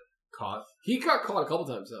gonna get caught. He got caught a couple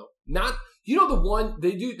times though. Not the one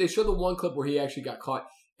they showed the one clip where he actually got caught,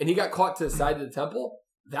 and he got caught to the side of the temple.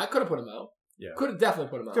 That could have put him out. Yeah, could have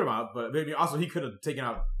definitely put him out. Could have out, but maybe also he could have taken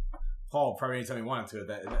out Paul probably anytime he wanted to.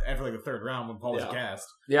 That after the third round when Paul was gassed.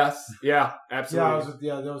 Yes, yeah, absolutely.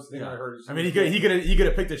 That was the thing I heard. I mean, he could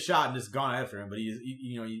have picked a shot and just gone after him, but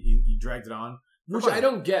he dragged it on. Which I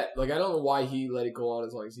don't get. I don't know why he let it go on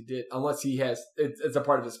as long as he did, unless he has. It's a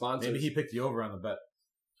part of his sponsors. Maybe he picked the over on the bet.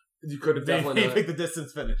 You could have definitely. He picked the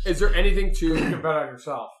distance finish. Is there anything to you can bet on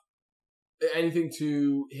yourself? Anything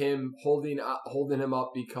to him holding him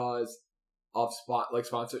up because of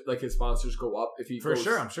sponsor, his sponsors go up if he for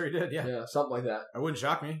sure. I'm sure he did. Yeah, something like that. It wouldn't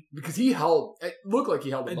shock me because it looked like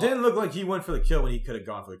he held him. It didn't look like he went for the kill when he could have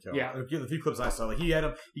gone for the kill. Yeah, the few clips I saw, he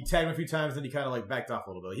tagged him a few times, and he kind of backed off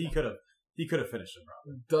a little bit. He could have finished him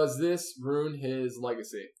probably. Does this ruin his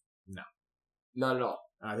legacy? No, not at all.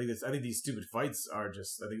 I think these stupid fights are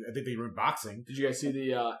just. I think they ruin boxing. Did you guys see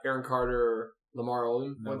the Aaron Carter Lamar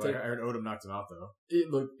Odom? No, I heard Odom knocked him out though.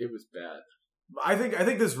 It was bad. I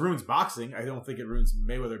think this ruins boxing. I don't think it ruins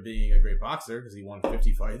Mayweather being a great boxer because he won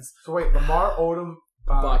 50 fights. So wait, Lamar Odom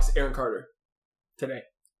boxed Aaron Carter today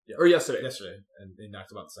or yesterday, and he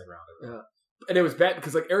knocked him out the second round. Yeah, and it was bad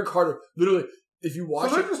because Aaron Carter literally. If you watch,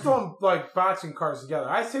 so they're just throwing boxing cards together.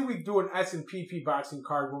 I say we do an S&P boxing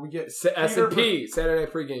card where we get S&P Saturday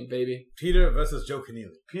night pregame, baby. Peter versus Joe Keneally.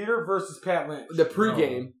 Peter versus Pat Lynch. The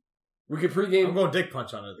pregame. No. We could pregame. I'm going dick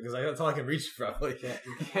punch on it because that's all I can reach probably.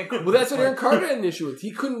 Well, that's what Aaron Carter had an issue with.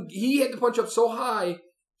 He had to punch up so high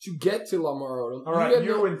to get to Lamar Odom. All right,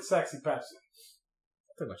 you and Sexy Pepsi.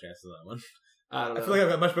 I'll take my chances on that one. I don't know. I feel like I've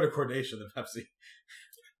got much better coordination than Pepsi.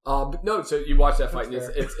 But no, so you watch that fight, and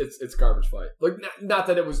it's garbage fight. Not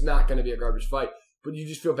that it was not going to be a garbage fight, but you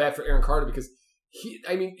just feel bad for Aaron Carter because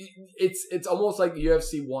it's almost like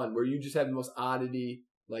UFC 1 where you just have the most oddity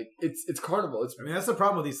Like it's carnival. It's I mean, that's the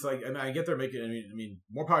problem with these. Like, I mean, I get they're making. I mean,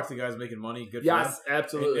 more power to the guys making money. Good. For yes, them.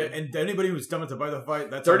 absolutely. And anybody who's dumb to buy the fight,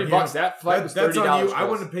 that's $30. on you. That fight was That's $30. on you. I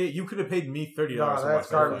wouldn't pay. You could have paid me $30. No, that's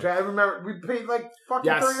garbage. I remember we paid like fucking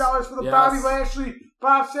Yes. $30 for the Yes. Bobby Lashley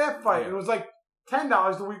Bob Sapp fight. Yeah. It was like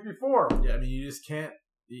 $10 the week before. Yeah, I mean, you just can't.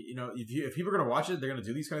 You know, if people are gonna watch it, they're gonna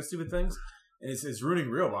do these kind of stupid things, and it's ruining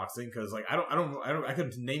real boxing because like I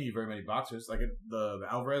couldn't name you very many boxers like the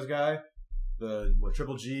Alvarez guy, the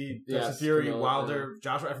Triple G, Tyson Yes, Fury, Canelo, Wilder,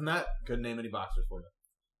 Joshua. From that, couldn't name any boxers for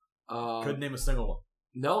you. Couldn't name a single one.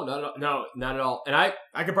 No, not at all. And I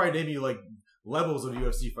could probably name you like levels of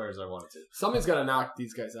UFC fighters I wanted to. somebody's got to knock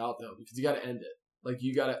these guys out though, because you got to end it. Like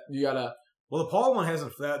you gotta. Well, the Paul one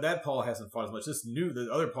hasn't. That Paul hasn't fought as much. The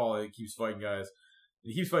other Paul keeps fighting guys.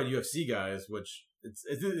 He keeps fighting UFC guys, which it's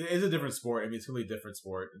a different sport. I mean, it's going to be a different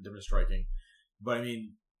sport, different striking. But I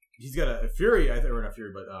mean, he's got a Fury. I think or not Fury,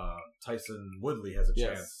 but Tyson Woodley has a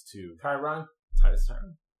chance to Tyron?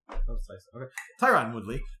 Tyron. That was Tyson. Okay, Tyron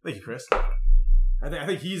Woodley. Thank you, Chris. I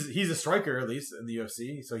think he's a striker at least in the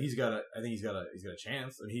UFC, so he's got a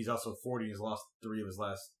chance. And he's also 40. He's lost 3 of his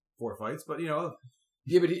last 4 fights, but you know.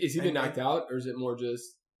 Yeah, but is he been knocked out, or is it more just?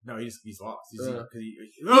 No, he's lost. He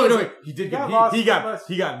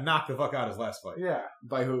got knocked the fuck out his last fight. Yeah.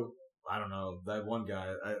 By who? I don't know that one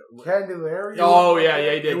guy. Candelario? Oh yeah,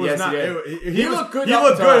 he did. Yes, not, he did. He looked good. He up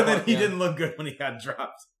looked until good, that and then point, he yeah. didn't look good when he got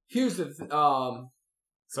dropped. Here's the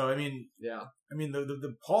So I mean, yeah. I mean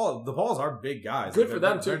the Pauls are big guys. Good for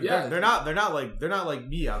them too. Yeah, they're not like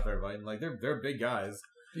me out there fighting. Like they're big guys.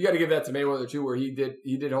 You got to give that to Mayweather too, where he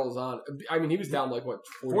did hold on. I mean, he was down like what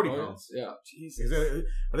 40 pounds? pounds. Yeah, Jesus.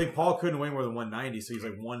 I think Paul couldn't weigh more than 190, so he's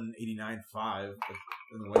like 189.5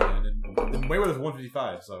 in the weigh-in, and Mayweather's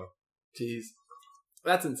 155. So, jeez,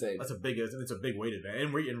 that's insane. It's a big weight advantage,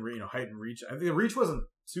 and height and reach. I think the reach wasn't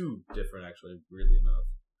too different actually. Weirdly enough,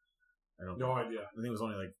 I don't know. idea. I think it was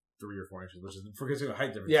only like 3 or 4 inches, which is for considering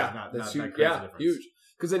height difference. Yeah, is not that's that huge. crazy Yeah, difference. huge.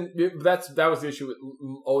 Because then that was the issue with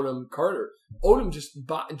Odom Carter. Odom just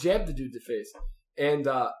jabbed the dude to the face, and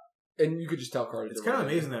you could just tell Carter. It's kind of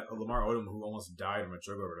amazing that Lamar Odom, who almost died from a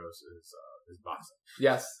drug overdose, is boxing.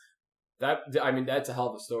 Yes, that's a hell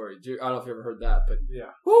of a story. I don't know if you ever heard that, but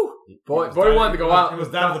Yeah. Woo! Boy wanted to go out. It was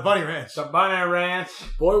down at the Bunny Ranch. The Bunny Ranch.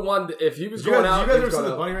 Boy wanted if he was Did you going guys, out. you guys he ever was seen going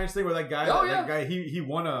the out. Bunny Ranch thing where that guy? Oh, that yeah. guy he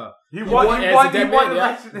won a. He won won as a dead man, an yeah.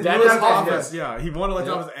 election. That He is won awesome. an office. Yeah, he won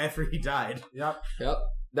elected Yep. office after he died. Yep.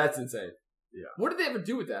 That's insane. Yeah. What did they ever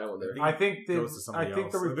do with that? I wonder. I think Goes to somebody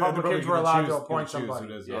else. the The Republicans were get allowed to choose appoint who somebody.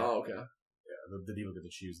 it is, yeah. Oh, okay. Yeah, the people get to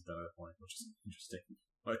choose at that point, which is interesting.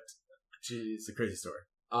 But Jeez. it's a crazy story.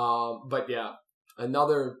 But yeah,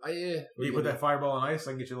 another. You put that fireball on ice,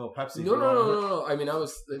 I can get you a little Pepsi. No. I mean, I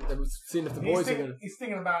was seeing if the boys are gonna. He's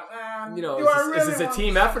thinking about, Is this a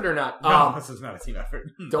team effort or not? No, this is not a team effort.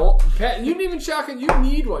 Don't, Pat. You didn't even shotgun. You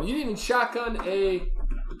need one. You didn't even shotgun a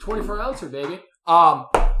 24-ouncer, baby.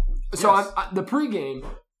 So Yes. on the pregame,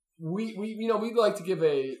 we'd like to give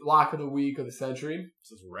a lock of the week of the century.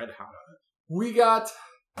 This is red hot. We got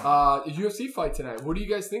a UFC fight tonight. What are you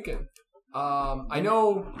guys thinking? I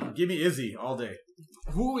know Give me Izzy all day.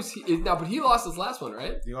 who was he now, but he lost his last one,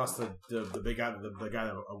 right? He lost the big guy, the guy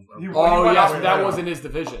that. Oh went yes, up- that wasn't his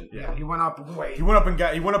division. Yeah, he went up and wait. He went up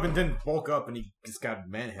and didn't bulk up, and he just got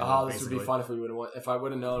manhandled. Oh, this would basically. be fun if we would have won. If I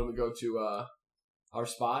would have known, we'd go to our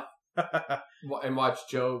spot and watch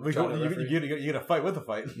Joe. You get a fight with a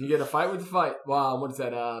fight. You get a fight with the fight. Wow, what is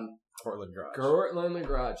that? Portland Garage. Cortland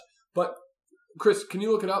Garage. But Chris, can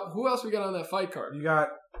you look it up? Who else we got on that fight card? You got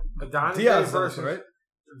Adonis Diaz versus right?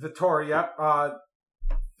 Vittoria.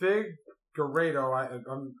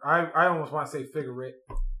 Figueiredo. I almost want to say Figueroa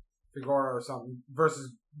or something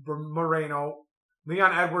versus Moreno.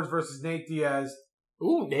 Leon Edwards versus Nate Diaz.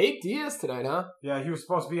 Ooh, Nate Diaz tonight, huh? Yeah, he was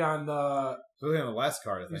supposed to be on the. So on the last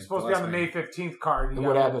card, I think. He was supposed to be on the May 15th card. And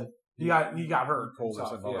what happened? He got hurt. Cold or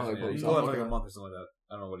something. Yeah. Oh, he pulled He himself. pulled like Okay. a month or something like that.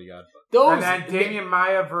 I don't know what he got. But. Those And then Damian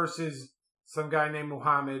Maya versus some guy named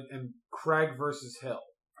Muhammad, and Craig versus Hill.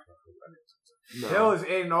 No. Hill is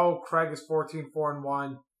 8-0. Craig is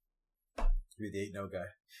 14-4-1. Be the 8-0 guy.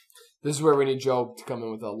 This is where we need Joe to come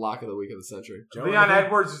in with a lock of the week of the century. Joe, Leon anything?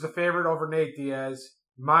 Edwards is the favorite over Nate Diaz.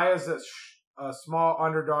 Maya's a small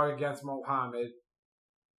underdog against Muhammad.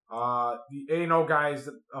 The 8-0 guy is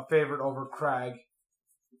a favorite over Craig.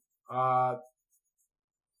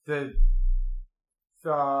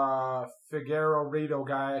 The Figueiredo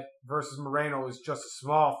guy versus Moreno is just a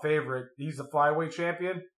small favorite. He's the flyweight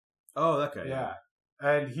champion. Oh, that guy. Yeah.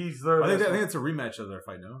 And he's I literally. think it's a rematch of their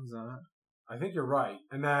fight, no? Is that I think you're right.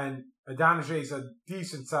 And then Adonijay is a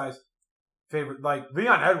decent size favorite. Like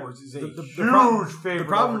Leon Edwards is a huge favorite. The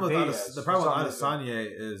problem over with Diaz. the problem with Adesanya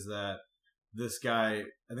is that this guy.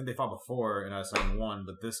 I think they fought before, and Adesanya won.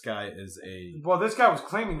 But this guy is a. Well, this guy was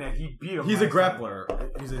claiming that he beat him. He's a grappler. I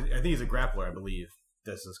think he's a grappler. I believe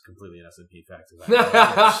this is completely an S&P fact.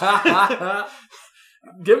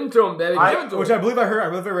 Give him to him, baby. Which I believe I heard. I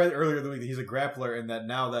read earlier in the week that he's a grappler, and that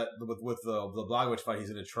now that with the Blachowicz fight, he's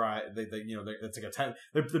going to try. It's like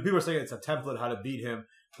the people are saying it's a template how to beat him,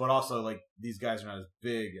 but also like these guys are not as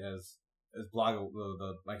big as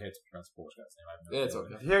Blachowicz. I can't pronounce the Polish guy's name. It's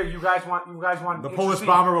okay. Here, you guys want the Polish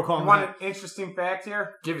bomber. We'll call him. You want an interesting fact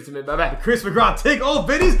here? Give it to me, baby. Chris McGraw, take old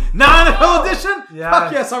biddies, non-NFL edition. Yeah,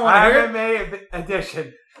 fuck yes, I want to hear it. MMA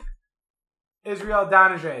edition. Israel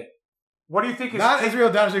Donajee. What do you think is... Not Israel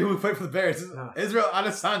Donajee, who played for the Bears. Israel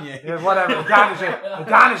Adesanya. Yeah, whatever.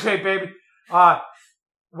 Donajee, baby. What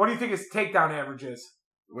do you think his takedown average is?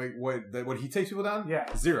 Wait, what he takes people down? Yeah.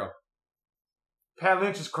 0. Pat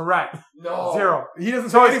Lynch is correct. No. 0. He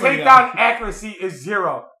doesn't So take his anybody takedown down. accuracy is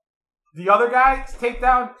 0. The other guy's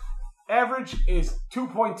takedown average is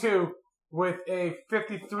 2.2 with a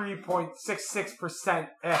 53.66%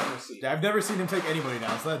 accuracy. Yeah, I've never seen him take anybody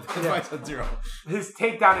down, so that's why I said 0. His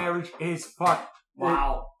takedown average is fuck.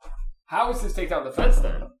 Wow. How is his takedown defense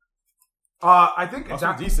then? I think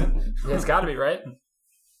Also decent. Yeah, it's got to be, right?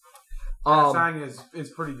 Adesanya is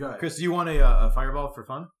pretty good. Chris, do you want a fireball for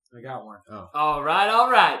fun? I got one. Oh. All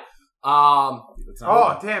right. That's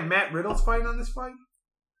not Damn, Matt Riddle's fighting on this fight?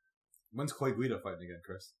 When's Clay Guida fighting again,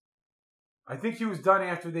 Chris? I think he was done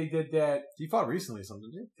after they did that. He fought recently, something,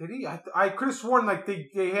 didn't Did he? I could have sworn like they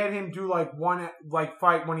had him do like one like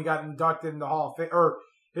fight when he got inducted in the Hall of Fame, or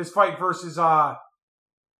his fight versus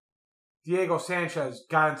Diego Sanchez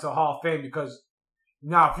got into the Hall of Fame, because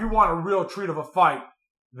now if you want a real treat of a fight,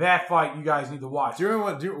 that fight you guys need to watch. Do you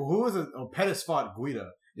remember who was it? Oh, Pettis fought Guida.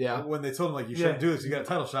 Yeah. When they told him, like, you shouldn't do this, you got a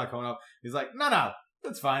title shot coming up. He's like, no,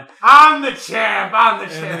 that's fine. I'm the champ. And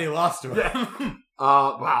then he lost to him. Yeah.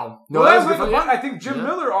 Wow. No, Well, that that's was like good fight. I think Jim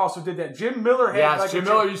Miller also did that. Jim Miller had Yeah, like Jim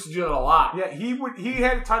Miller used to do it a lot. Yeah, he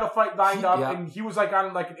had a title fight lined up, Yeah. and he was like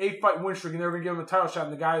on like an 8-fight win streak, and they were gonna give him a title shot,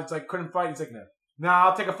 and the guy was like couldn't fight. He's like, nah,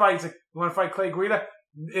 I'll take a fight. He's like, you want to fight Clay Guida?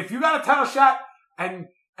 If you got a title shot and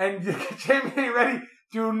your champion ain't ready,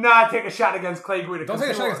 do not take a shot against Clay Guida. Don't take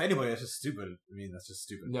a shot against anybody. That's just stupid. I mean, that's just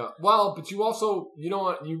stupid. No. Well, but you also, you know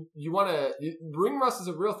what, you want to, ring rust is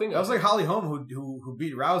a real thing. That was like Holly Holm who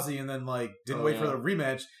beat Rousey and then like didn't wait for the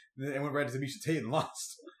rematch and went right to Miesha Tate and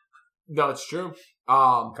lost. No, it's true.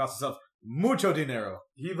 Cost himself mucho dinero.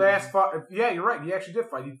 He last fought. Yeah, you're right. He actually did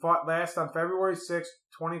fight. He fought last on February 6,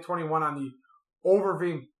 2021 on the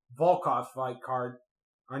Overeem Volkov fight card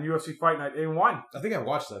on UFC Fight Night and won. I think I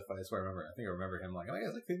watched that fight. That's what I remember. I think I remember him like, oh,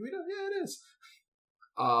 yeah, Clay Guida? Yeah, it is.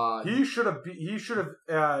 He should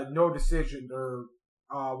have no decision or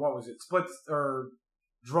what was it? Split or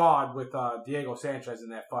drawed with Diego Sanchez in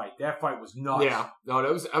that fight. That fight was nuts. Yeah. No,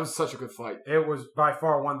 that was such a good fight. It was by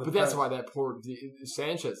far one of the But that's best. why that poor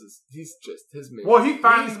Sanchez is, he's just, his man. Well, he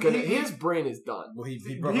finally, his brain is done. Well, he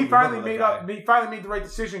finally made the right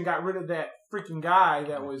decision, got rid of that freaking guy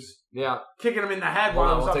that was kicking him in the head while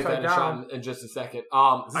he was we'll take upside that down. in just a second.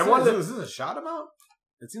 Is this a shot amount?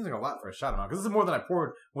 It seems like a lot for a shot amount, because this is more than I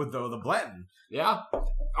poured with the Blanton. Yeah.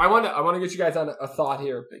 I want to get you guys on a thought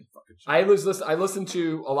here. Big fucking shot. I listen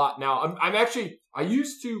to a lot now. I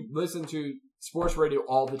used to listen to sports radio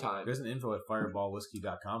all the time. There's an info at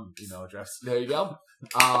fireballwhiskey.com email address. There you go.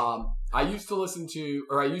 I used to listen to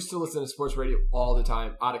sports radio all the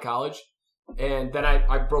time out of college. And then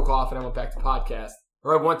I broke off and I went back to podcast.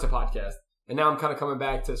 Or I went to podcast. And now I'm kind of coming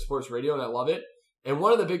back to sports radio and I love it. And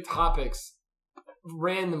one of the big topics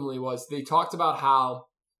randomly was they talked about how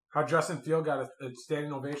Justin Field got a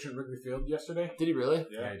standing ovation at Wrigley Field yesterday. Did he really?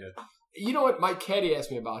 Yeah, he did. You know what? Mike Caddy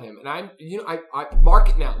asked me about him, and I mark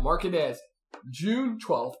it now. Mark it as June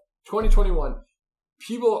 12th, 2021.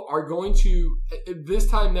 People are going to, this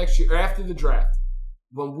time next year, or after the draft,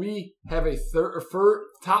 when we have a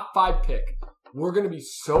top 5 pick, we're going to be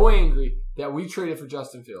so angry that we traded for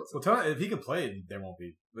Justin Fields. Well, tell me, if he can play, there won't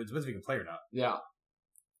be. But it depends if he can play or not. Yeah.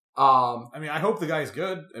 I mean, I hope the guy's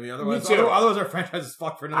good. I mean, otherwise our franchise is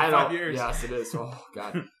fucked for another 5 years. Yes, it is. Oh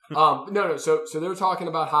God. No. So they were talking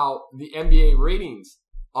about how the NBA ratings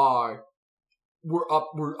were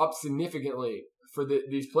up significantly for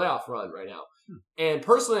these playoff run right now. And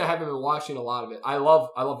personally, I haven't been watching a lot of it. I love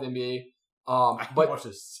the NBA. I haven't watched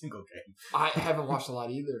a single game. I haven't watched a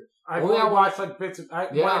lot either. I've only watched like bits of.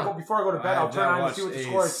 Before I go to bed, I'll turn on and see what the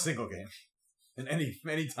score is. Single game. In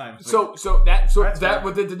any time. So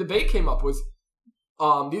what the debate came up was,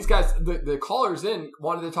 these guys, the callers in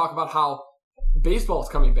wanted to talk about how baseball is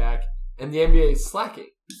coming back, and the NBA is slacking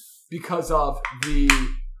because of the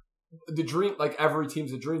dream. Like every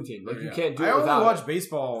team's a dream team. Like you can't do it without. I only watch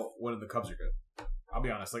baseball when the Cubs are good. I'll be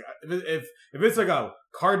honest. Like if it's like a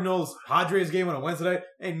Cardinals Padres game on a Wednesday,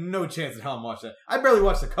 ain't no chance in hell I'm watching that. I barely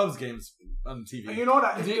watch the Cubs games on TV. You know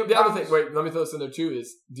what? The other thing, wait, let me throw this in there too.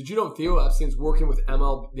 Is did you know Theo Epstein's working with the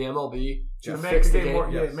MLB to to make fix the the game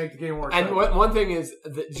game? more, make the game more. And one thing is,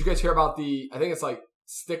 did you guys hear about the? I think it's like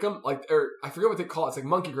Stickum, or I forget what they call it. It's like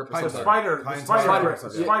monkey grip or something. Spider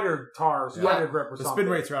tar, spider grip or something. The spin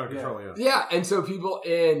rates are out of control. Yeah, and so people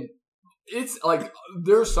it's like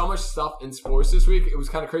there's so much stuff in sports this week. It was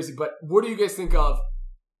kind of crazy. But what do you guys think of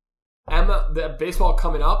the baseball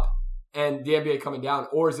coming up and the NBA coming down,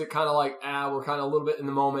 or is it kind of like we're kind of a little bit in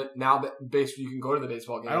the moment now that you can go to the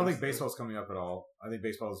baseball game? I don't think baseball's coming up at all. I think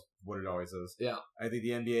baseball is what it always is. Yeah. I think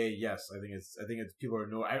the NBA, yes. I think it's people are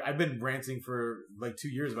I've been ranting for like 2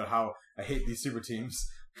 years about how I hate these super teams.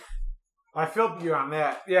 I feel you on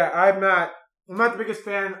that. Yeah, I'm not the biggest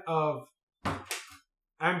fan of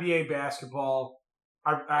NBA basketball.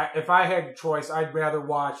 If I had a choice, I'd rather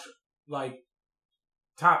watch like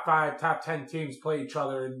top 5, top 10 teams play each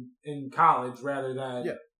other in college rather than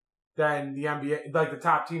the NBA. Like the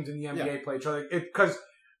top teams in the NBA play each other. Because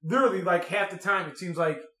literally, like half the time, it seems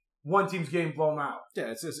like one team's getting blown out.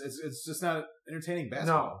 Yeah, it's just not entertaining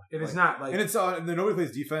basketball. No, it is not. Like, and it's and then nobody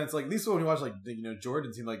plays defense. Like at least when you watch like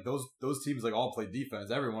Jordan's team, like those teams like all play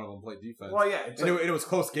defense. Every one of them played defense. Well, yeah, and it was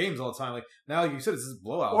close games all the time. Like now, like you said, it's just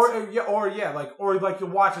blowouts. Or you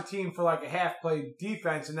watch a team for like a half play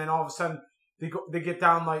defense, and then all of a sudden they get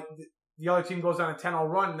down like the other team goes on a 10-0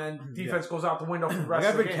 run, and then defense goes out the window for the rest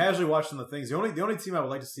of the game. I've been casually watching the things. The only team I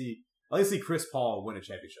would like to see, I like to see Chris Paul win a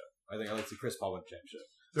championship. I think I like to see Chris Paul win a championship.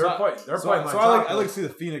 I like to see the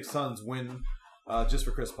Phoenix Suns win just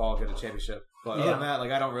for Chris Paul get a championship. But other than that,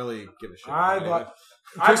 like I don't really give a shit.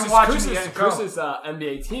 Chris's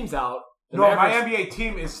NBA team's out. No, my NBA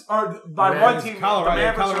team is one team. Colorado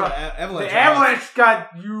Avalanche. The Avalanche got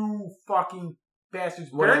you fucking bastards.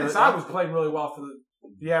 Brandon Saad was playing really well for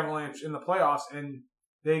the Avalanche in the playoffs, and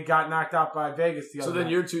they got knocked out by Vegas the other night. So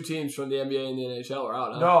then your two teams from the NBA and the NHL are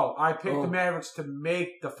out, huh? No, I picked the Mavericks to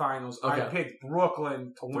make the finals. Okay. I picked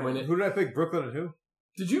Brooklyn to win it. Who did I pick? Brooklyn and who?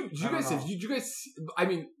 Did you guys? I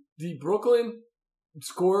mean, the Brooklyn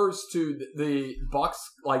scores to the Bucks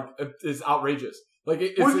like is outrageous. Like,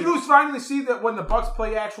 when you finally see that when the Bucks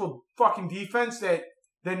play actual fucking defense, that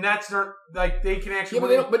the Nets are like they can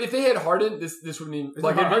actually. Yeah, but if they had Harden, this would mean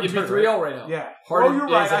like it'd be 3-0 right now. Yeah, Harden you're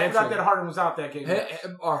right. I forgot that Harden was out that game.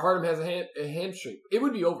 Or Harden has a hamstring. It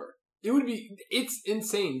would be over. It would be. It's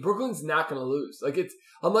insane. Brooklyn's not going to lose. Like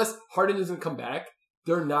unless Harden doesn't come back,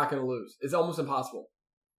 they're not going to lose. It's almost impossible.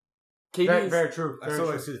 Very true. I still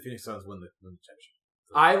like to see the Phoenix Suns win the championship.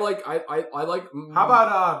 I like. How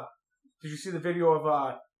about did you see the video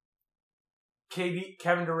of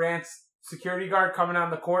Kevin Durant's security guard coming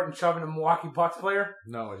on the court and shoving a Milwaukee Bucks player?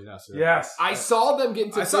 No, I did not see that. Yes, I saw them get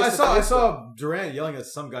into. I saw Durant yelling at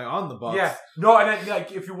some guy on the Bucks. Yeah, no, and then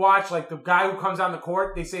like if you watch like the guy who comes on the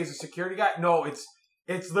court, they say he's a security guy. No, it's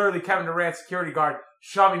literally Kevin Durant's security guard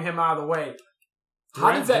shoving him out of the way.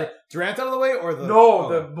 How does that Durant out of the way or the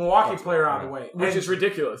the Milwaukee player out of the way, which is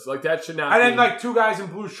ridiculous. Like that should not. And then like two guys in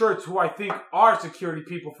blue shirts who I think are security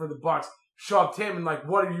people for the Bucks shoved him and like,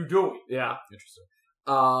 what are you doing? Yeah, interesting.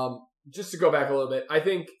 Just to go back a little bit, I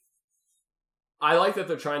think I like that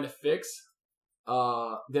they're trying to fix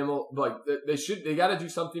them. Like they got to do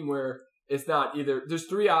something where it's not either. There's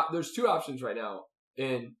two options right now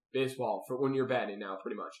in baseball for when you're batting now.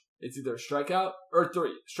 Pretty much, it's either strikeout or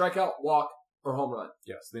strikeout, walk, or home run.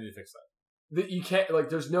 Yes, they need to fix that. That you can't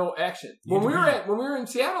there's no action. When we were in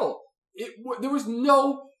Seattle, there was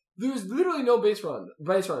literally no base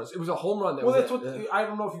runners. It was a home run. I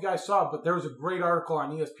don't know if you guys saw, but there was a great article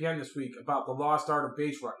on ESPN this week about the lost art of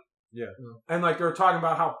base running. Yeah, and like they were talking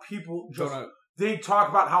about how people they talk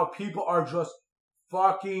about how people are just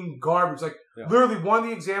fucking garbage. Like literally, one of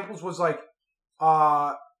the examples was like,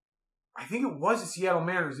 I think it was the Seattle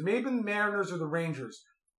Mariners. It may have been the Mariners or the Rangers,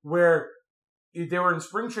 where they were in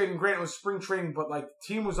spring training. Granted, it was spring training, but like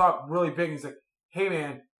the team was up really big. And he's like, "Hey,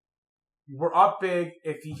 man, we're up big.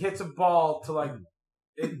 If he hits a ball to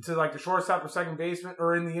the shortstop or second baseman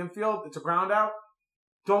or in the infield, it's a ground out.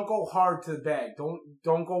 Don't go hard to the bag.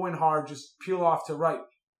 Don't go in hard. Just peel off to right."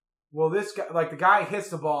 Well, this guy, like the guy hits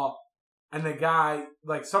the ball, and the guy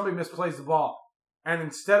like somebody misplays the ball, and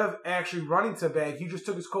instead of actually running to the bag, he just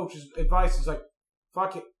took his coach's advice. He's like,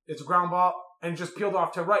 "Fuck it, it's a ground ball," and just peeled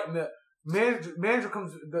off to right. And the manager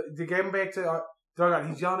comes to get him back to dugout.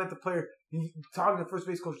 He's yelling at the player. He's talking to the first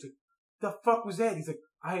base coach. Like, the fuck was that? He's like,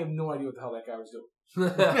 I have no idea what the hell that guy was doing.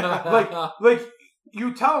 Like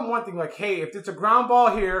you tell them one thing, like, hey, if it's a ground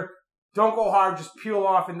ball here, don't go hard, just peel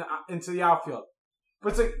off into the outfield. But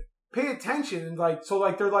it's like, pay attention, and like, so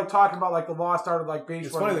like they're like talking about like the lost art of like base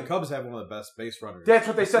It's running. funny the Cubs have one of the best base runners. That's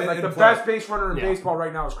what they said. Like in the play. best base runner in baseball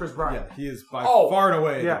right now is Chris Bryant. Yeah, he is by far and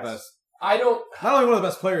away the best. I don't. Not only one of the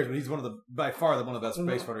best players, but he's by far one of the best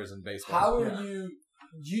base runners in baseball. How are you?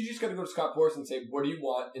 You just got to go to Scott Boras and say, "What do you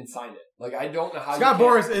want?" and sign it. Like I don't know how. Scott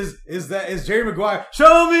Boras is Jerry Maguire.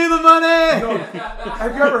 Show me the money. No,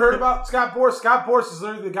 have you ever heard about Scott Boras? Scott Boras is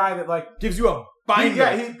literally the guy that like gives you a binder.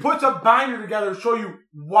 He puts a binder together to show you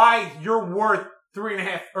why you're worth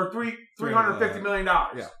 $350 million.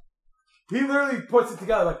 Yeah. He literally puts it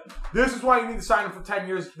together like, this is why you need to sign him for 10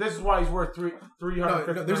 years. This is why he's worth $350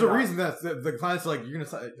 million. There's a reason that the clients are like, you're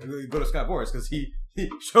gonna go to Scott Boras because he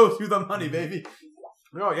shows you the money, baby.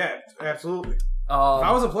 No, yeah, absolutely. If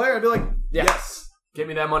I was a player, I'd be like, yes, give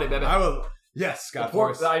me that money, baby. I will. Yes, Scott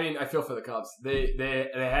Boras. I mean, I feel for the Cubs. They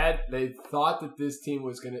thought that this team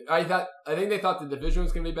was gonna. I think they thought the division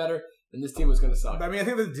was gonna be better, and this team was gonna suck. I mean, I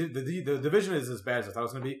think the division is as bad as I thought it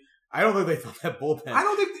was gonna be. I don't think they thought that bullpen. I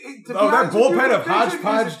don't think that bullpen of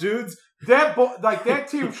hodgepodge dudes. That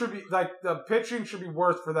team should be like the pitching should be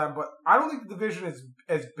worse for them, but I don't think the division is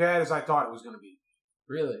as bad as I thought it was going to be.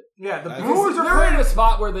 Really? Yeah, the Brewers are in a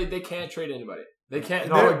spot where they can't trade anybody. They can't.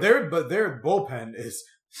 Their bullpen is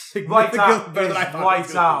significantly better than I thought.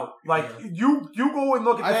 Lights out. Like you go and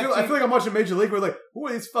look at that. I feel like I'm watching Major League. We're like, who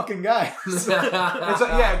are these fucking guys? It's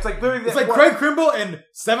like literally. It's like Craig Kimbrell and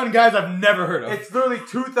 7 guys I've never heard of. It's literally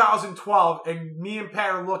 2012, and me and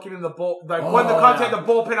Pat are looking in the bull. Like when the Cubs had the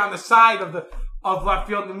bullpen on the side of left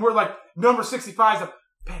field, and we're like number 65 is like,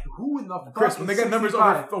 Pat, who in the fuck Chris, when they got numbers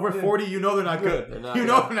over 40, you know they're not good. They're not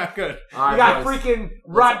good. Right, you got freaking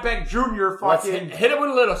Rod Beck Jr. fucking hit him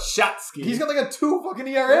with a little shot ski. He's got like a 2 fucking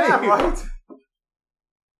ERA. Yeah, right.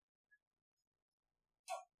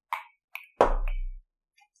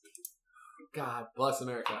 God bless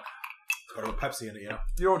America. Got a Pepsi in it, yeah.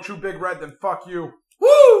 You don't chew Big Red, then fuck you.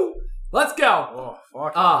 Woo! Let's go. Oh,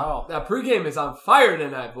 fuck hell. That pregame is on fire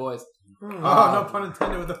tonight, boys. Oh, no pun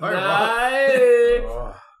intended with the fireball.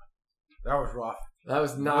 Oh, that was rough. That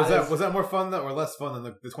was nice. Was that more fun or less fun than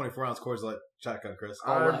the 24-ounce Coors Light shotgun, Chris?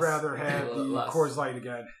 I'd rather have the Coors Light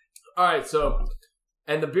again. All right, so,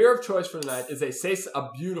 and the beer of choice for tonight is a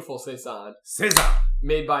beautiful Saison. Saison.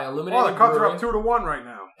 Made by Illuminated the Cubs Brewing. are up 2-1 right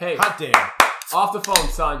now. Hey. Hot damn. Off the phone,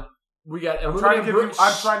 son. We got I'm trying to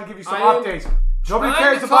give you some updates. Nobody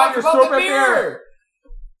cares about your stupid beer.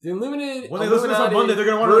 The Illuminated. When they listen to this on Monday, they're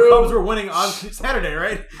going to wonder if the Cubs were winning on Saturday,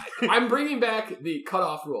 right? I'm bringing back the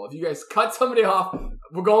cutoff rule. If you guys cut somebody off,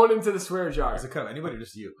 we're going into the swear jar. Is it cut off? Anybody or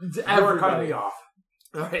just you? Everybody cutting me off.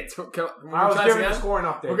 All right, so I was giving a scoring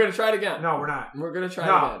update. We're going to try it again. No, we're not. We're going to try it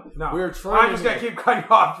again. No, we're trying. I'm just going to keep cutting you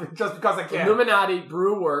off just because I can. Illuminati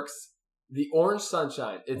Brew Works, the Orange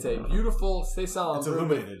Sunshine. It's a beautiful Saison. It's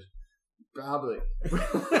illuminated. Probably.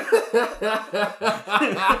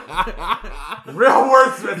 Real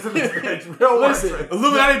wordsmiths in this bitch. Real wordsmiths.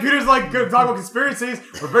 Illuminati Peter's like talking about conspiracies.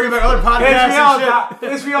 We're bringing back other podcasts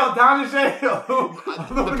and shit. HBO Domination.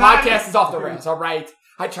 The podcast is off the rails, all right?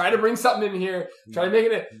 I try to bring something in here. Try to make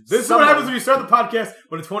it. This is what happens when you start the podcast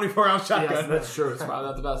with a 24-ounce shotgun. Yes, that's true. It's probably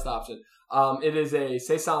not the best option. It is a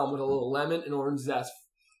Saison with a little lemon and orange zest.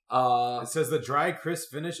 It says the dry,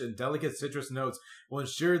 crisp finish and delicate citrus notes will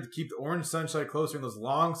ensure to keep the orange sunshine closer in those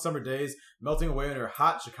long summer days, melting away under a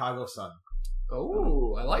hot Chicago sun.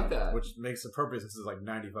 Oh, I like that. Which makes appropriate since it's like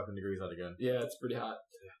 90 fucking degrees out again. Yeah, it's pretty hot.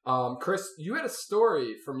 Chris, you had a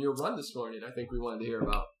story from your run this morning I think we wanted to hear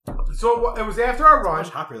about. So it was after our run.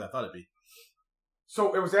 Much hoppier than I thought it'd be.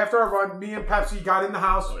 So it was after our run. Me and Pepsi got in the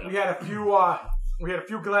house. Oh, yeah. We had a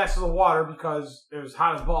few glasses of water because it was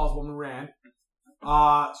hot as balls when we ran.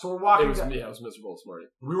 So we're walking. It was me. I was miserable this morning.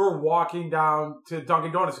 We were walking down to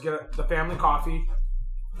Dunkin' Donuts to get the family coffee.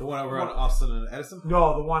 The one over on Austin and Edison?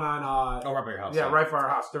 No, the one on... right by your house. Yeah, right by our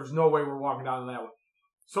house. There's no way we're walking down that way.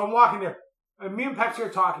 So I'm walking there. And me and Pepsi are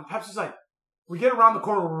talking. Pepsi's like, we get around the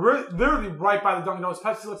corner. We're literally right by the Dunkin' Donuts.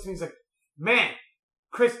 Pepsi looks at me and he's like, man,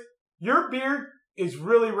 Chris, your beard is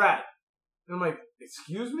really red. And I'm like,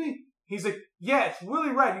 excuse me? He's like, yeah, it's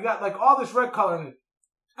really red. You got like all this red color in it.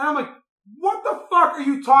 And I'm like, what the fuck are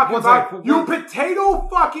you talking about? You potato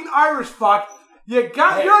fucking Irish fuck. You're a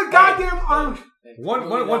goddamn Irish.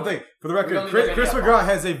 One thing, for the record, Chris McGraw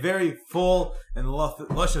has a very full and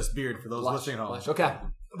luscious beard for those listening at home. Okay.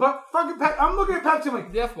 But fucking I'm looking at Pepsi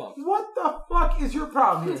like, what the fuck is your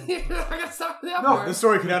problem here? No, this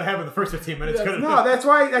story could not happen in the first 15 minutes. No, that's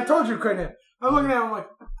why I told you couldn't have. I'm looking at him like,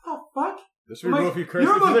 what the fuck? This would be if you cursed.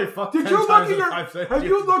 Have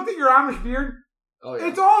you looked at your Amish beard? Oh yeah.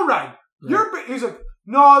 It's all red. He's like,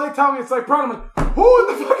 no, they tell me it's light brown. I'm like, who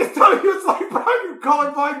in the fuck is telling you it's light brown? You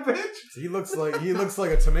colorblind bitch. He looks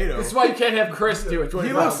like a tomato. This is why you can't have Chris do it.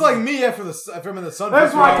 He looks like me after I'm in the sun.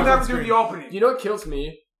 That's why I can never do the opening. You know what kills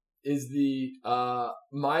me is the so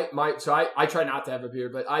I try not to have a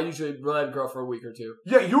beard, but I usually let it grow for a week or two.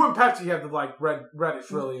 Yeah, you and Pepsi have the like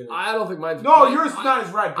reddish really in it. I don't think mine's yours is not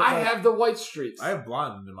as red. But I have the white streaks. I have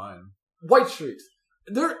blonde in mine. White streaks.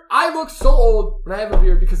 I look so old when I have a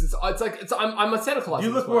beard because I'm a Santa Claus. You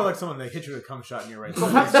look more like someone that hit you with a cum shot in your right. So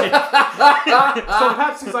Pepsi's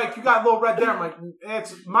like, you got a little red there. I'm like,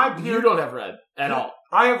 it's my beard. You don't have red at all.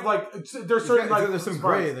 I have like there's certain like there's some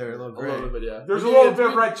gray there, a little gray. A little bit, yeah. There's a little bit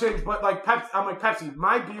of red change, but like Pepsi, I'm like Pepsi.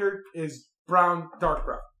 My beard is brown, dark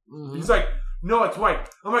brown. Mm-hmm. He's like, no, it's white.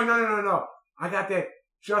 I'm like, no. I got that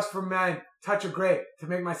just for men. Touch of gray to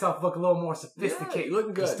make myself look a little more sophisticated. Yeah, you're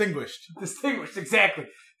looking good. Distinguished, exactly.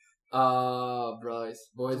 Boys.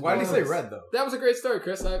 Why did you say red though? That was a great story,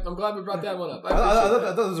 Chris. I'm glad we brought that one up. I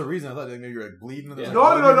thought there was a reason. I thought maybe you were like bleeding. Yeah. No.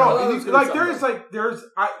 Like there's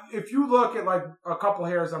if you look at like a couple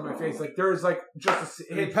hairs on my face, like there's like just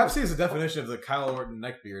a Pepsi is the definition of the Kyle Orton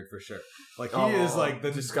neck beard for sure. Like he is like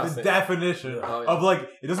the definition of like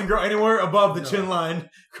it doesn't grow anywhere above the chin line,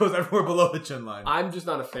 goes everywhere below the chin line. I'm just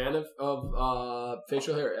not a fan of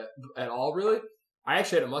facial hair at all, really. I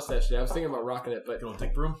actually had a mustache today. I was thinking about rocking it, but good old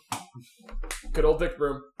Dick Broom. Good old Dick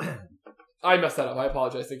Broom. I messed that up. I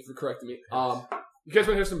apologize. Thank you for correcting me. You guys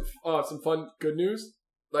want to hear some fun, good news?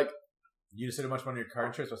 Like you just saved a bunch of money on your car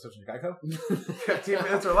insurance by switching to Geico. 15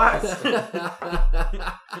 minutes or less.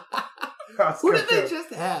 Who did they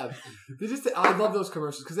just have? I love those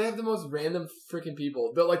commercials because they have the most random freaking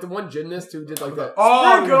people. They're like the one gymnast who did like that.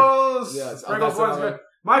 Sprinkles. Yeah, Sprinkles one's good.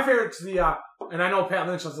 My favorite's the and I know Pat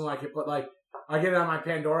Lynch doesn't like it, but like. I get it on my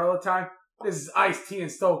Pandora all the time. This is iced tea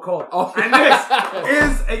and Stone Cold. Oh. And this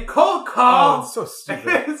is a cold call. Oh, it's so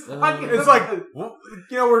stupid. It's like, well,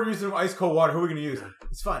 we're using ice cold water. Who are we going to use?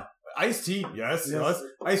 It's fine. Iced tea? Yes.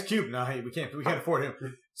 Ice Cube? No, hey, we can't afford him.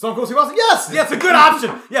 Stone Cold Steve Austin? Yes, a good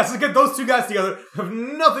option. Yes, let's get those two guys together. Have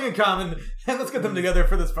nothing in common, and let's get them together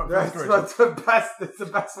for this. That's the best. It's the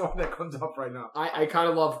best one that comes up right now. I kind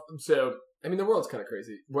of love. So I mean, the world's kind of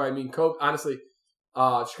crazy. Where I mean, Coke. Honestly.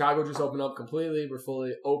 Chicago just opened up completely. We're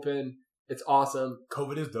fully open. It's awesome.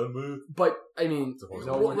 COVID is done with. But I mean,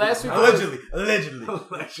 last week allegedly.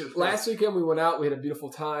 Last weekend we went out. We had a beautiful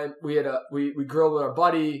time. We grilled with our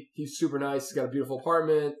buddy. He's super nice. He's got a beautiful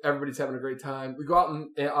apartment. Everybody's having a great time. We go out in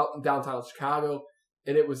downtown Chicago,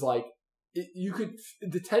 and it was like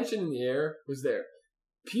the tension in the air was there.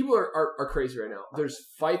 People are crazy right now. There's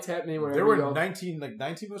fights happening wherever there were you go. 19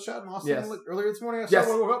 people shot in Austin earlier this morning. Yes.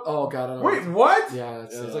 Oh god. I don't know. Wait, what? Yeah.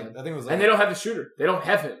 It was I think it was. And they don't have the shooter. They don't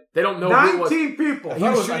have him. They don't know 19 who it was. people. He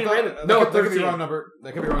was shooting random. No, that could be the wrong number.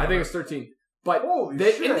 That could be wrong. I think it's 13. But holy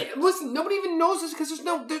shit! Listen, nobody even knows this because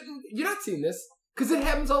you're not seeing this because it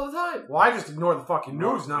happens all the time. Well, I just ignore the fucking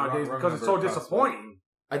news nowadays because it's so disappointing.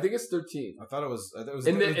 I think it's 13. I thought it was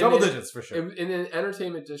double digits for sure. In an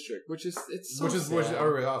entertainment district, which is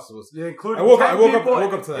everybody else was. Yeah, including I woke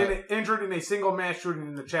up to that. Injured in a single mass shooting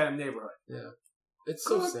in the Chatham neighborhood. Yeah, it's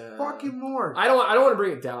so sad. Fucking Lord. I don't want to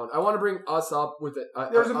bring it down. I want to bring us up with it.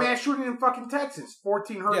 There's a mass shooting in fucking Texas,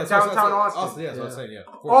 1400 downtown Austin. Yeah, that's what I'm saying. Yeah.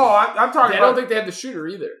 Oh, I'm talking. I don't think they had the shooter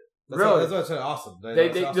either. Really? That's what I said. Awesome. They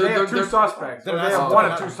have two suspects. They have one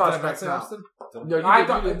of two suspects now. No, I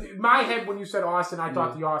thought in my head when you said Austin, I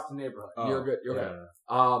thought the Austin neighborhood. Oh, you're good. You're good.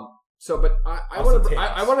 But I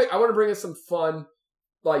want to bring us some fun,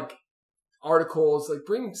 like articles, like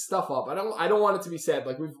bring stuff up. I don't want it to be sad.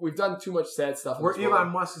 Like we've done too much sad stuff. Where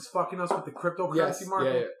Elon Musk is fucking us with the cryptocurrency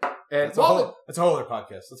market. Yeah. And it's a whole other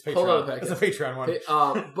podcast. That's Patreon. That's a Patreon one.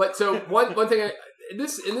 But so one thing.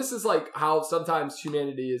 This is like how sometimes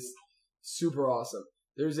humanity is super awesome.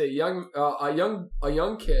 There's a young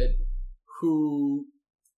kid who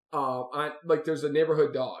there's a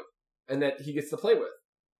neighborhood dog and that he gets to play with.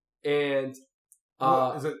 And is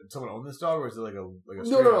it someone own this dog or is it like a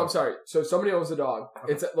No, I'm sorry. So somebody owns the dog.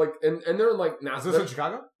 Okay. It's like and they're in like Is this in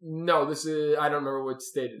Chicago? No, this is I don't remember what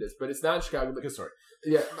state it is, but it's not in Chicago. Good story.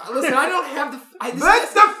 Yeah, listen, I don't have the.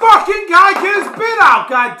 Let the fucking guy get his bit out,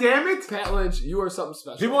 God damn it! Pat Lynch, you are something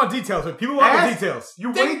special. People want details, but people want the details.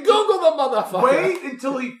 Then Google the motherfucker. Wait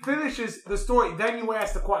until he finishes the story, then you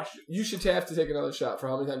ask the question. You should have to take another shot for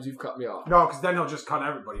how many times you've cut me off. No, because then he'll just cut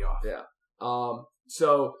everybody off. Yeah.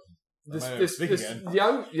 So this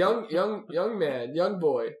young man, young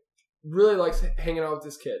boy, really likes hanging out with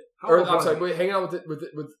this kid. Hanging out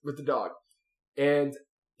with the dog, and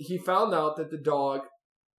he found out that the dog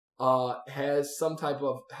has some type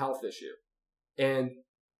of health issue, and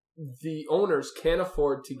the owners can't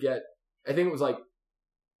afford to get. I think it was like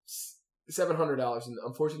 $700, and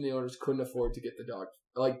unfortunately, the owners couldn't afford to get the dog,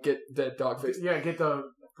 get the dog fixed. Yeah, get the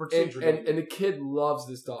procedure. And the kid loves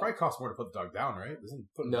this dog. Probably costs more to put the dog down, right? Isn't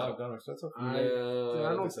putting the dog down expensive?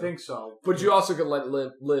 I don't think so. But you also could let it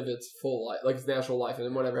live its full life, like its natural life, and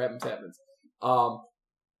then whatever happens, happens.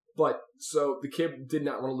 But so the kid did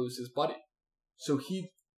not want to lose his buddy, so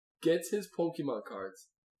he gets his Pokemon cards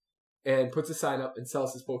and puts a sign up and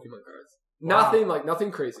sells his Pokemon cards. Wow.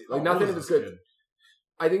 Nothing crazy, nothing that was good. Kid?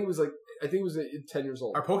 I think it was 10 years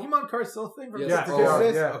old. Are Pokemon cards still a thing? Yes.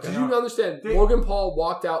 Yeah. Okay. Did you understand? Logan Paul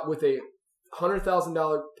walked out with a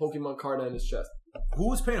 $100,000 Pokemon card on his chest. Who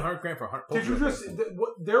was paying $100,000 for Pokemon? Did you just?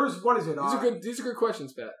 There's what is it? These are good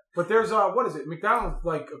questions, Pat. But there's what is it? McDonald's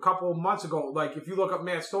like a couple of months ago. Like if you look up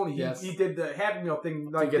Matt Stoney, he did the Happy Meal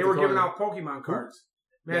thing. Like they were giving out Pokemon cards.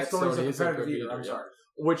 Matt Stoney's a competitive eater. I'm sorry.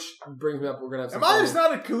 Which brings me up. We're gonna have. Am I just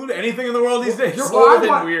not included to anything in the world these days? You're old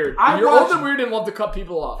and weird. You're old and weird and love to cut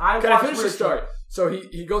people off. Can I finish the story? So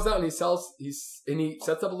he goes out and he sets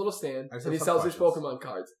up a little stand and he sells his Pokemon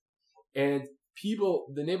cards. And people,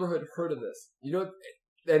 the neighborhood heard of this.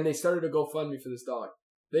 And they started a GoFundMe for this dog.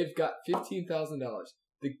 They've got $15,000.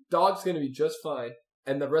 The dog's going to be just fine,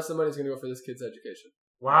 and the rest of the money is going to go for this kid's education.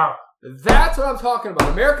 Wow, that's what I'm talking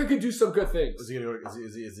about. America can do some good things. Is he?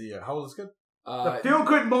 How old is this kid? The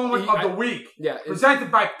feel-good moment of the week. Yeah,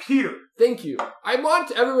 presented by Peter. Thank you. I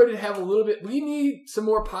want everybody to have a little bit. We need some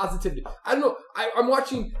more positivity. I don't know. I'm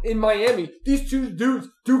watching in Miami. These two dudes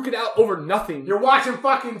duke it out over nothing. You're watching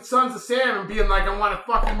fucking Sons of Sam and being like, I want to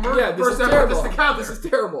fucking murder. Yeah, this is terrible. This is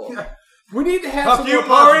terrible. Yeah. We need to have some more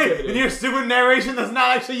positivity. And your stupid narration that's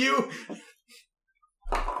not actually you.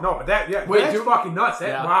 No, but that's fucking nuts.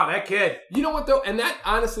 Wow, that kid. You know what though? And that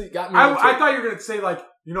honestly got me. I thought you were gonna say like,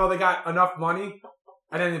 they got enough money,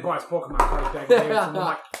 and then they bought his Pokemon cards back. And I'm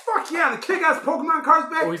like, fuck yeah, the kid got his Pokemon cards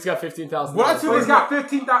back. Oh, he's got $15,000. Well, he's got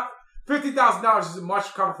 $50,000 isn't much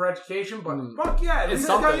to cover for education, but fuck yeah, it's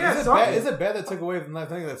something. Is it bad that took away from that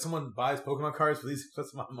thing that someone buys Pokemon cards for these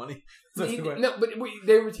expensive amount of money? He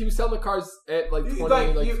was selling the cards at like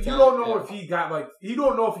 20. You don't know if he got you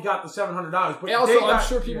don't know if he got the $700. But also, I'm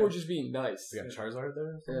sure people were just being nice. You got Charizard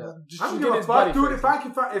there. Yeah. I don't give a fuck, dude. If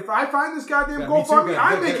I find this goddamn GoFundMe,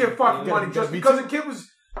 I'm making fucking money just because the kid was.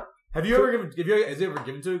 Has he ever given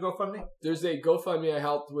to a GoFundMe? There's a GoFundMe I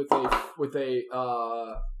helped with a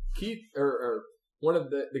Keith or one of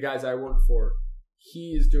the guys I work for.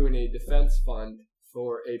 He is doing a defense fund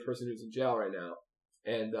for a person who's in jail right now,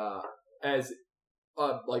 and as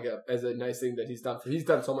a nice thing that he's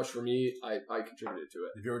done so much for me. I contributed to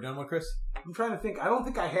it. Have you ever done one, Chris? I'm trying to think. I don't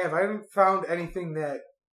think I have. I haven't found anything that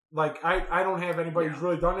I don't have anybody who's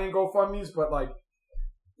really done any GoFundMes, but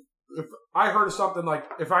if I heard of something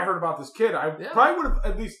if I heard about this kid, I probably would have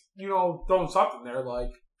at least thrown something there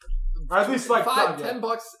at least $5-10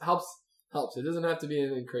 helps. It doesn't have to be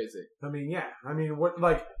anything crazy. I mean what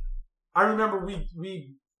I remember we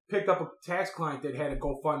picked up a tax client that had a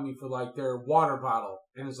GoFundMe for their water bottle,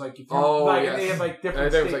 and it's if you yes. they had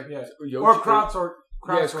different states, or crowdsourcing.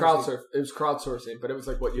 Yeah, it's crowdsourcing. It was crowdsourcing, but it was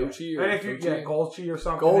Yoshi or and if you Golchi or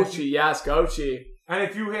something. Golchi. And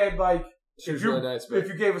if you had really nice, if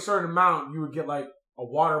you gave a certain amount, you would get a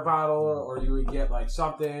water bottle, or you would get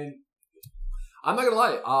something. I'm not gonna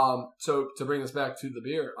lie. So to bring this back to the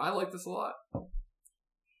beer, I like this a lot. What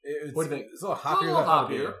do you think? It's a little hoppier than I thought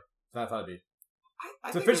it'd be. It's not thought it'd be.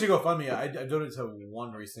 It's officially GoFundMe. I donated to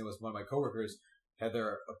one recently. Was one of my coworkers had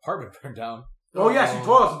their apartment burned down. Oh yes, you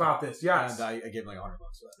told us about this. Yes, and I gave him $100 for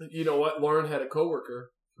that. You know what? Lauren had a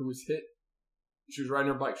coworker who was hit. She was riding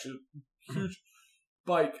her bike. She was a huge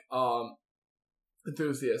bike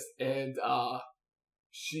enthusiast, and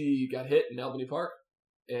she got hit in Albany Park.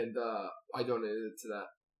 And I donated to that.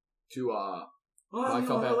 I'm a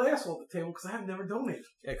little asshole at the table because I have never donated.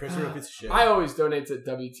 Yeah, Chris, you're a piece of shit. I always donate to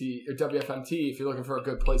WT or WFMT if you're looking for a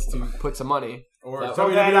good place to put some money. Or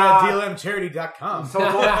www.dlmcharity.com.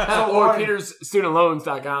 Or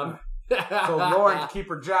petersstudentloans.com. So Lauren can keep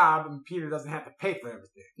her job and Peter doesn't have to pay for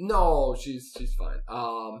everything. No, she's fine.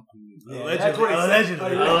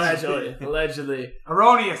 Allegedly.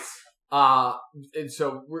 Erroneous. And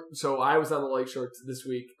so I was on the Lakeshore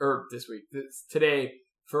today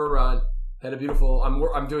for a run. Had a beautiful.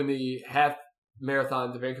 I'm doing the half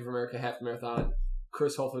marathon, the Vancouver America half marathon,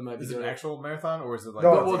 Chris hopefully might be Is it doing an actual marathon or is it like?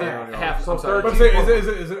 No, well, then half. So I'm sorry. But I'm saying,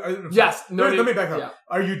 is it? Yes. No. Let me back up. Yeah.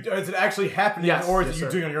 Are you? Is it actually happening, Yes, or is yes, it you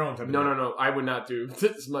sir. doing it on your own? Type of No. thing? I would not do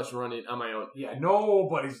this much running on my own. Yeah,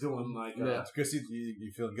 nobody's doing like. Yeah. Chris,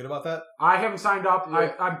 you feeling good about that? I haven't signed up.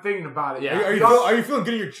 Yeah. I'm thinking about it. Yeah. Are you feeling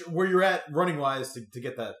good in where you're at running wise to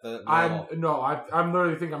get that? I'm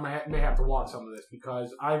literally thinking I may have to walk some of this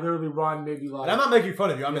because I literally run maybe like. And I'm not making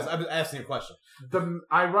fun of you. I'm just asking a question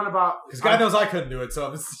I run about because God knows I couldn't do it. So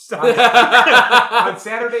I'm just on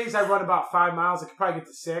Saturdays I run about 5 miles. I could probably get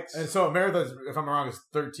to 6. And so a marathon, if I'm wrong, is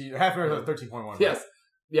 13. Half marathon is 13.1. Yes. Right?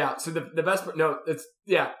 Yeah. So the best part,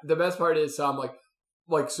 the best part is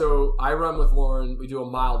so I run with Lauren. We do a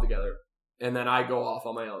mile together, and then I go off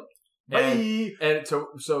on my own. And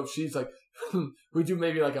so she's like, we do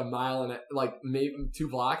maybe like a mile and like maybe 2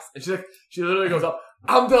 blocks, and she literally goes up.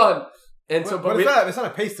 I'm done. And so, but it's not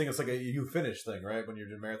a pace thing. It's like a you finish thing, right? When you're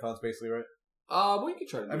doing marathons, basically, right? Well, you can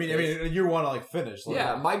try to. I mean, you want to like finish. Like,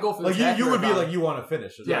 yeah, my goal for like this you would be like you want to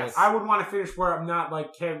finish. Yes, I would want to finish where I'm not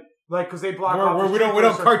like because they block off. We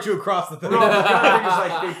don't cart you across the thing. No, the other thing is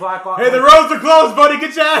like they block off. Hey, the roads are closed, buddy.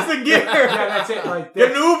 Get your ass in gear. Yeah, that's it. Like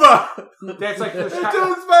get an Uber. That's like it's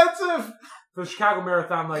too expensive. For the Chicago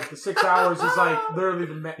Marathon, like the 6 hours is like literally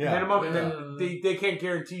the minimum, and then they can't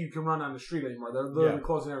guarantee you can run on the street anymore. They're literally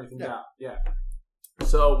closing everything down. Yeah.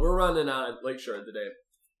 So we're running on Lakeshore today,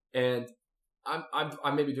 and I'm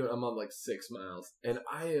on like 6 miles, and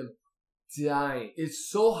I am dying. It's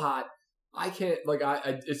so hot. I can't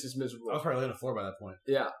it's just miserable. I was probably laying on the floor by that point.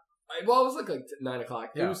 Yeah. It was like 9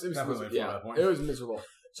 o'clock. Yeah, it was miserable. Yeah, it was miserable.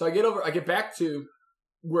 So I get back to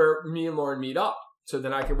where me and Lauren meet up, so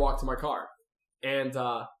then I can walk to my car, and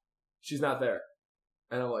she's not there,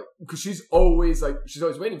 and I'm like, because she's always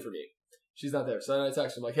waiting for me. She's not there. So then I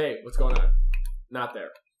text her, I'm like, hey, what's going on? Not there.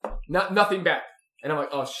 Nothing back. And I'm like,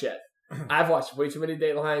 oh shit. I've watched way too many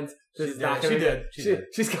Datelines. She did.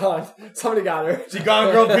 She's gone. Somebody got her. She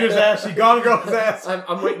gone girl Peter's ass. She gone girl's ass.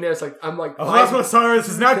 I'm waiting there. It's like I'm like. Oh, that's what sorry. This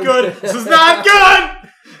is not good. This is not good.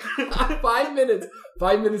 5 minutes.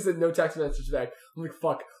 5 minutes and no text message back. I'm like,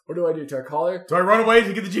 fuck. What do I do? Do I call her? Do I run away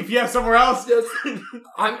to get the GPS somewhere else? Yes.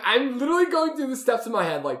 I'm literally going through the steps in my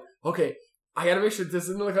head. Like, okay, I gotta make sure this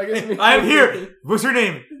doesn't look like it's me. I am here. What's your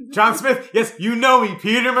name? John Smith? Yes, you know me.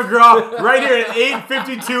 Peter McGraw. Right here at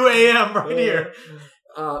 8:52 a.m. Right here.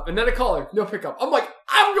 And then I call her. No pickup. I'm like,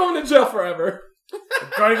 I'm going to jail forever.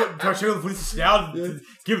 Trying to go to the police now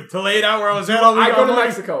to lay it out where I was at all week. I go to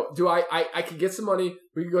Mexico. Do I can get some money.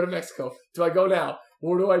 We can go to Mexico. Do I go now?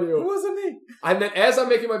 What do I do? It wasn't me. And then as I'm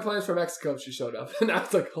making my plans for Mexico, she showed up. And I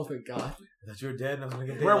was like, oh, thank God. That you were dead and I was going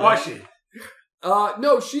to get Where was she?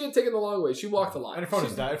 No, she had taken the long way. She walked a lot. And her phone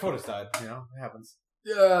has died. You know, it happens.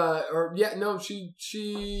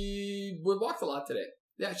 She walked a lot today.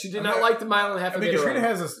 Yeah, she did not like the mile and a half. I mean, Katrina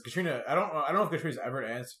has this. Katrina, I don't know if Katrina's ever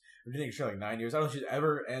answered. I've been Katrina like 9 years. I don't know if she's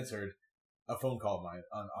ever answered a phone call of mine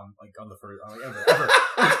on the first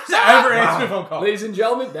ever answered a phone call. Ladies and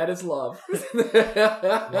gentlemen, that is love.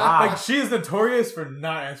 Wow. Like she is notorious for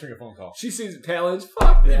not answering a phone call. She sees Palin.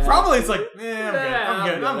 Fuck that. Probably it's like,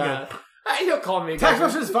 I'm good. He'll call me. Text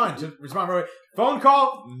message is fine. Just respond right away. Phone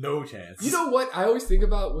call, no chance. You know what? I always think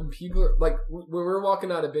about when people are like when we're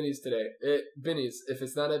walking out of Binny's today. Binny's. If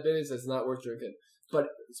it's not at Binny's, it's not worth drinking. But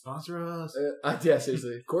sponsor us. Yeah,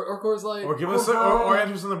 seriously. Or Coors Light. Or give us or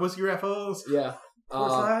enter us on the whiskey raffles. Yeah.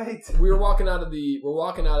 Coors Light. We were walking out of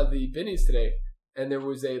the Binny's today, and there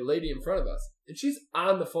was a lady in front of us, and she's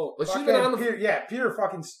on the phone. Like she's been on the phone. Yeah, Peter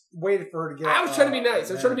fucking waited for her to get. I was trying to be nice.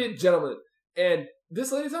 I was trying to be a gentleman, and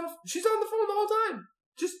this lady's she's on the phone the whole time.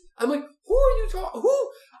 I'm like, who are you talking? Who?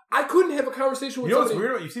 I couldn't have a conversation with. You know what's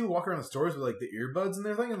weird? You see people walk around the stores with like the earbuds and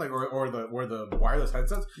everything, and like or the wireless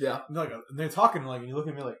headsets. Yeah, and they're talking like, and you look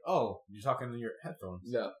at me like, oh, you're talking in your headphones.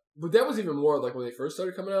 Yeah, but that was even more like when they first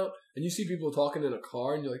started coming out, and you see people talking in a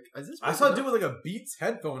car, and you're like, is this? I saw a dude with like a Beats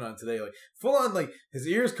headphone on today, like full on, like his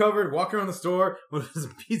ears covered, walking around the store with his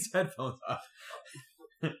Beats headphones on.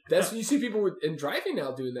 That's you see people in driving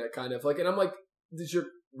now doing that kind of like, and I'm like, does your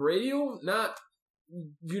radio not?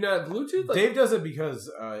 Do you not have Bluetooth? Like, Dave does it because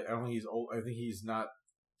I don't think he's old. I think he's not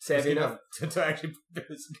savvy enough to actually.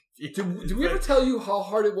 Did we ever tell you how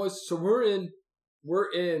hard it was? So we're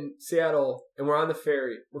in Seattle and we're on the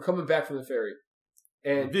ferry. We're coming back from the ferry,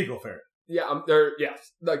 and vehicle ferry. Yeah,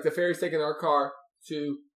 like the ferry's taking our car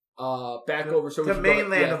to back over. So the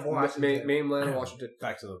mainland of Washington. Mainland of Washington.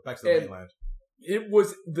 Back to the mainland. It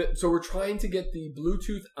was so we're trying to get the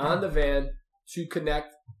Bluetooth on the van to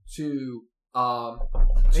connect to.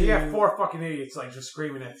 You have 4 fucking idiots like just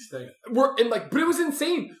screaming at this thing. But it was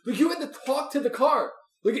insane. Like you had to talk to the car.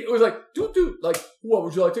 Like, it was like, dude, like, what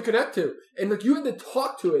would you like to connect to? And, like, you had to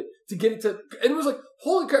talk to it to get it to, and it was like,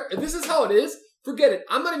 holy crap, if this is how it is, forget it.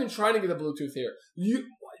 I'm not even trying to get the Bluetooth here.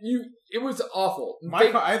 It was awful.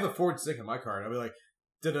 I have the Ford Stick in my car, and I'll be like,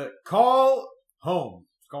 did a call home.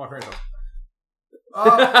 Call my parents home.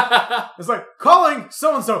 It's like, calling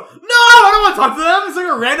so-and-so. No, I don't want to talk to them. It's like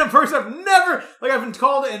a random person I haven't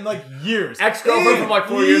called in, like, years. Ex-girlfriend from, like,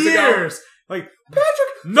 4 years ago. Like,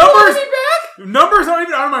 Patrick, numbers aren't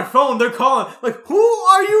even on my phone. They're calling. Like, who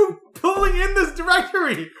are you pulling in this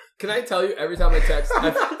directory? Can I tell you, every time I text,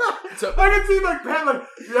 I can see, like, Pat, like,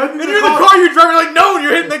 and you're in the car, you're driving, like, no, and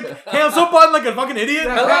you're hitting the cancel button like a fucking idiot.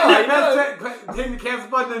 Yeah, Pat's hitting the cancel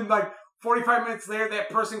button, and, like, 45 minutes later, that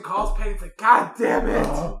person calls Pat. It's like, God damn it!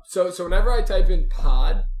 So whenever I type in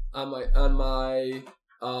pod in my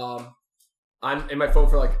phone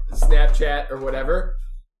for like Snapchat or whatever,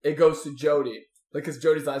 it goes to Jody. Like, because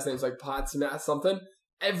Jody's last name is like Pod Smash something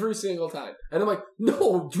every single time, and I'm like,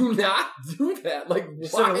 no, do not do that. Like,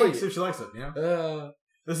 why? See if she likes it. Yeah.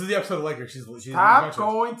 This is the episode of Laker. She's Stop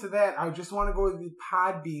going to that. I just want to go to the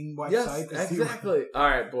Podbean website. Yes, exactly. All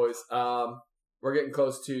right, boys. We're getting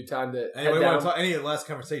close to time to Anybody want to talk? Any last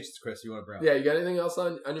conversations, Chris? You want to bring up? Yeah, you got anything else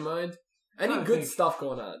on your mind? Any good stuff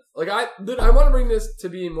going on? Like, I want to bring this to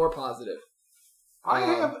be more positive. I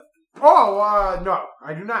have. No,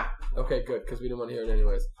 I do not. Okay, good, because we didn't want to hear it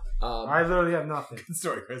anyways. I literally have nothing. Good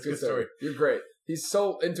story, Chris. Good story. You're great. He's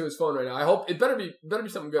so into his phone right now. I hope it better be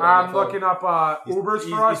something good. I'm looking up Ubers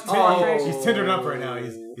for us. He's Tindering up right now.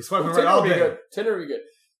 He's swiping right all day. Tinder would be good.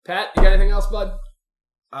 Pat, you got anything else, bud?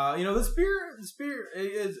 This beer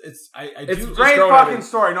is it's a great fucking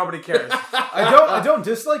story. Nobody cares. I don't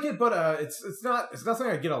dislike it, but it's not something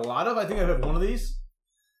I get a lot of. I think I've had one of these.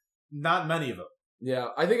 Not many of them. Yeah,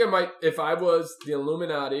 I think I might. If I was the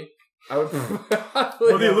Illuminati, I would.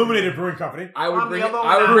 Or the Illuminated Brewing Company.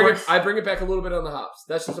 I'd bring it back a little bit on the hops.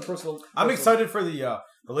 That's just a personal. I'm excited for the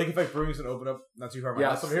Lake Effect Brewing's going to open up not too far from my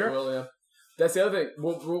house over here. Will, yeah. That's the other thing.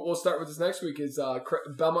 We'll start with this next week. Is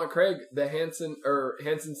Belmont Craig, the Hanson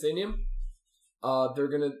Stadium?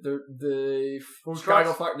 The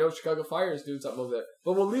Chicago Fire. No, Chicago Fire is doing something over there.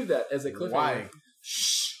 But we'll leave that as a cliffhanger. Why?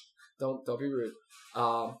 Shh! Don't be rude.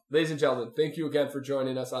 Ladies and gentlemen, thank you again for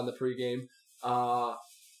joining us on the pregame.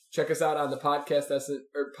 Check us out on the podcast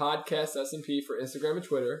SMP for Instagram and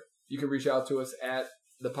Twitter. You can reach out to us at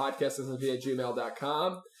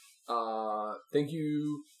thepodcastsmp@gmail.com. Thank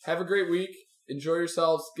you. Have a great week. Enjoy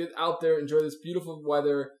yourselves. Get out there. Enjoy this beautiful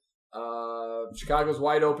weather. Chicago's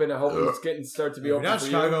wide open. I hope it's start to be open. Not for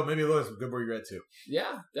Chicago. you. Maybe Louis. Good where you're at too.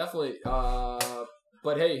 Yeah, definitely.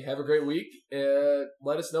 But hey, have a great week.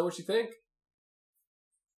 Let us know what you think.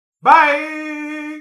 Bye.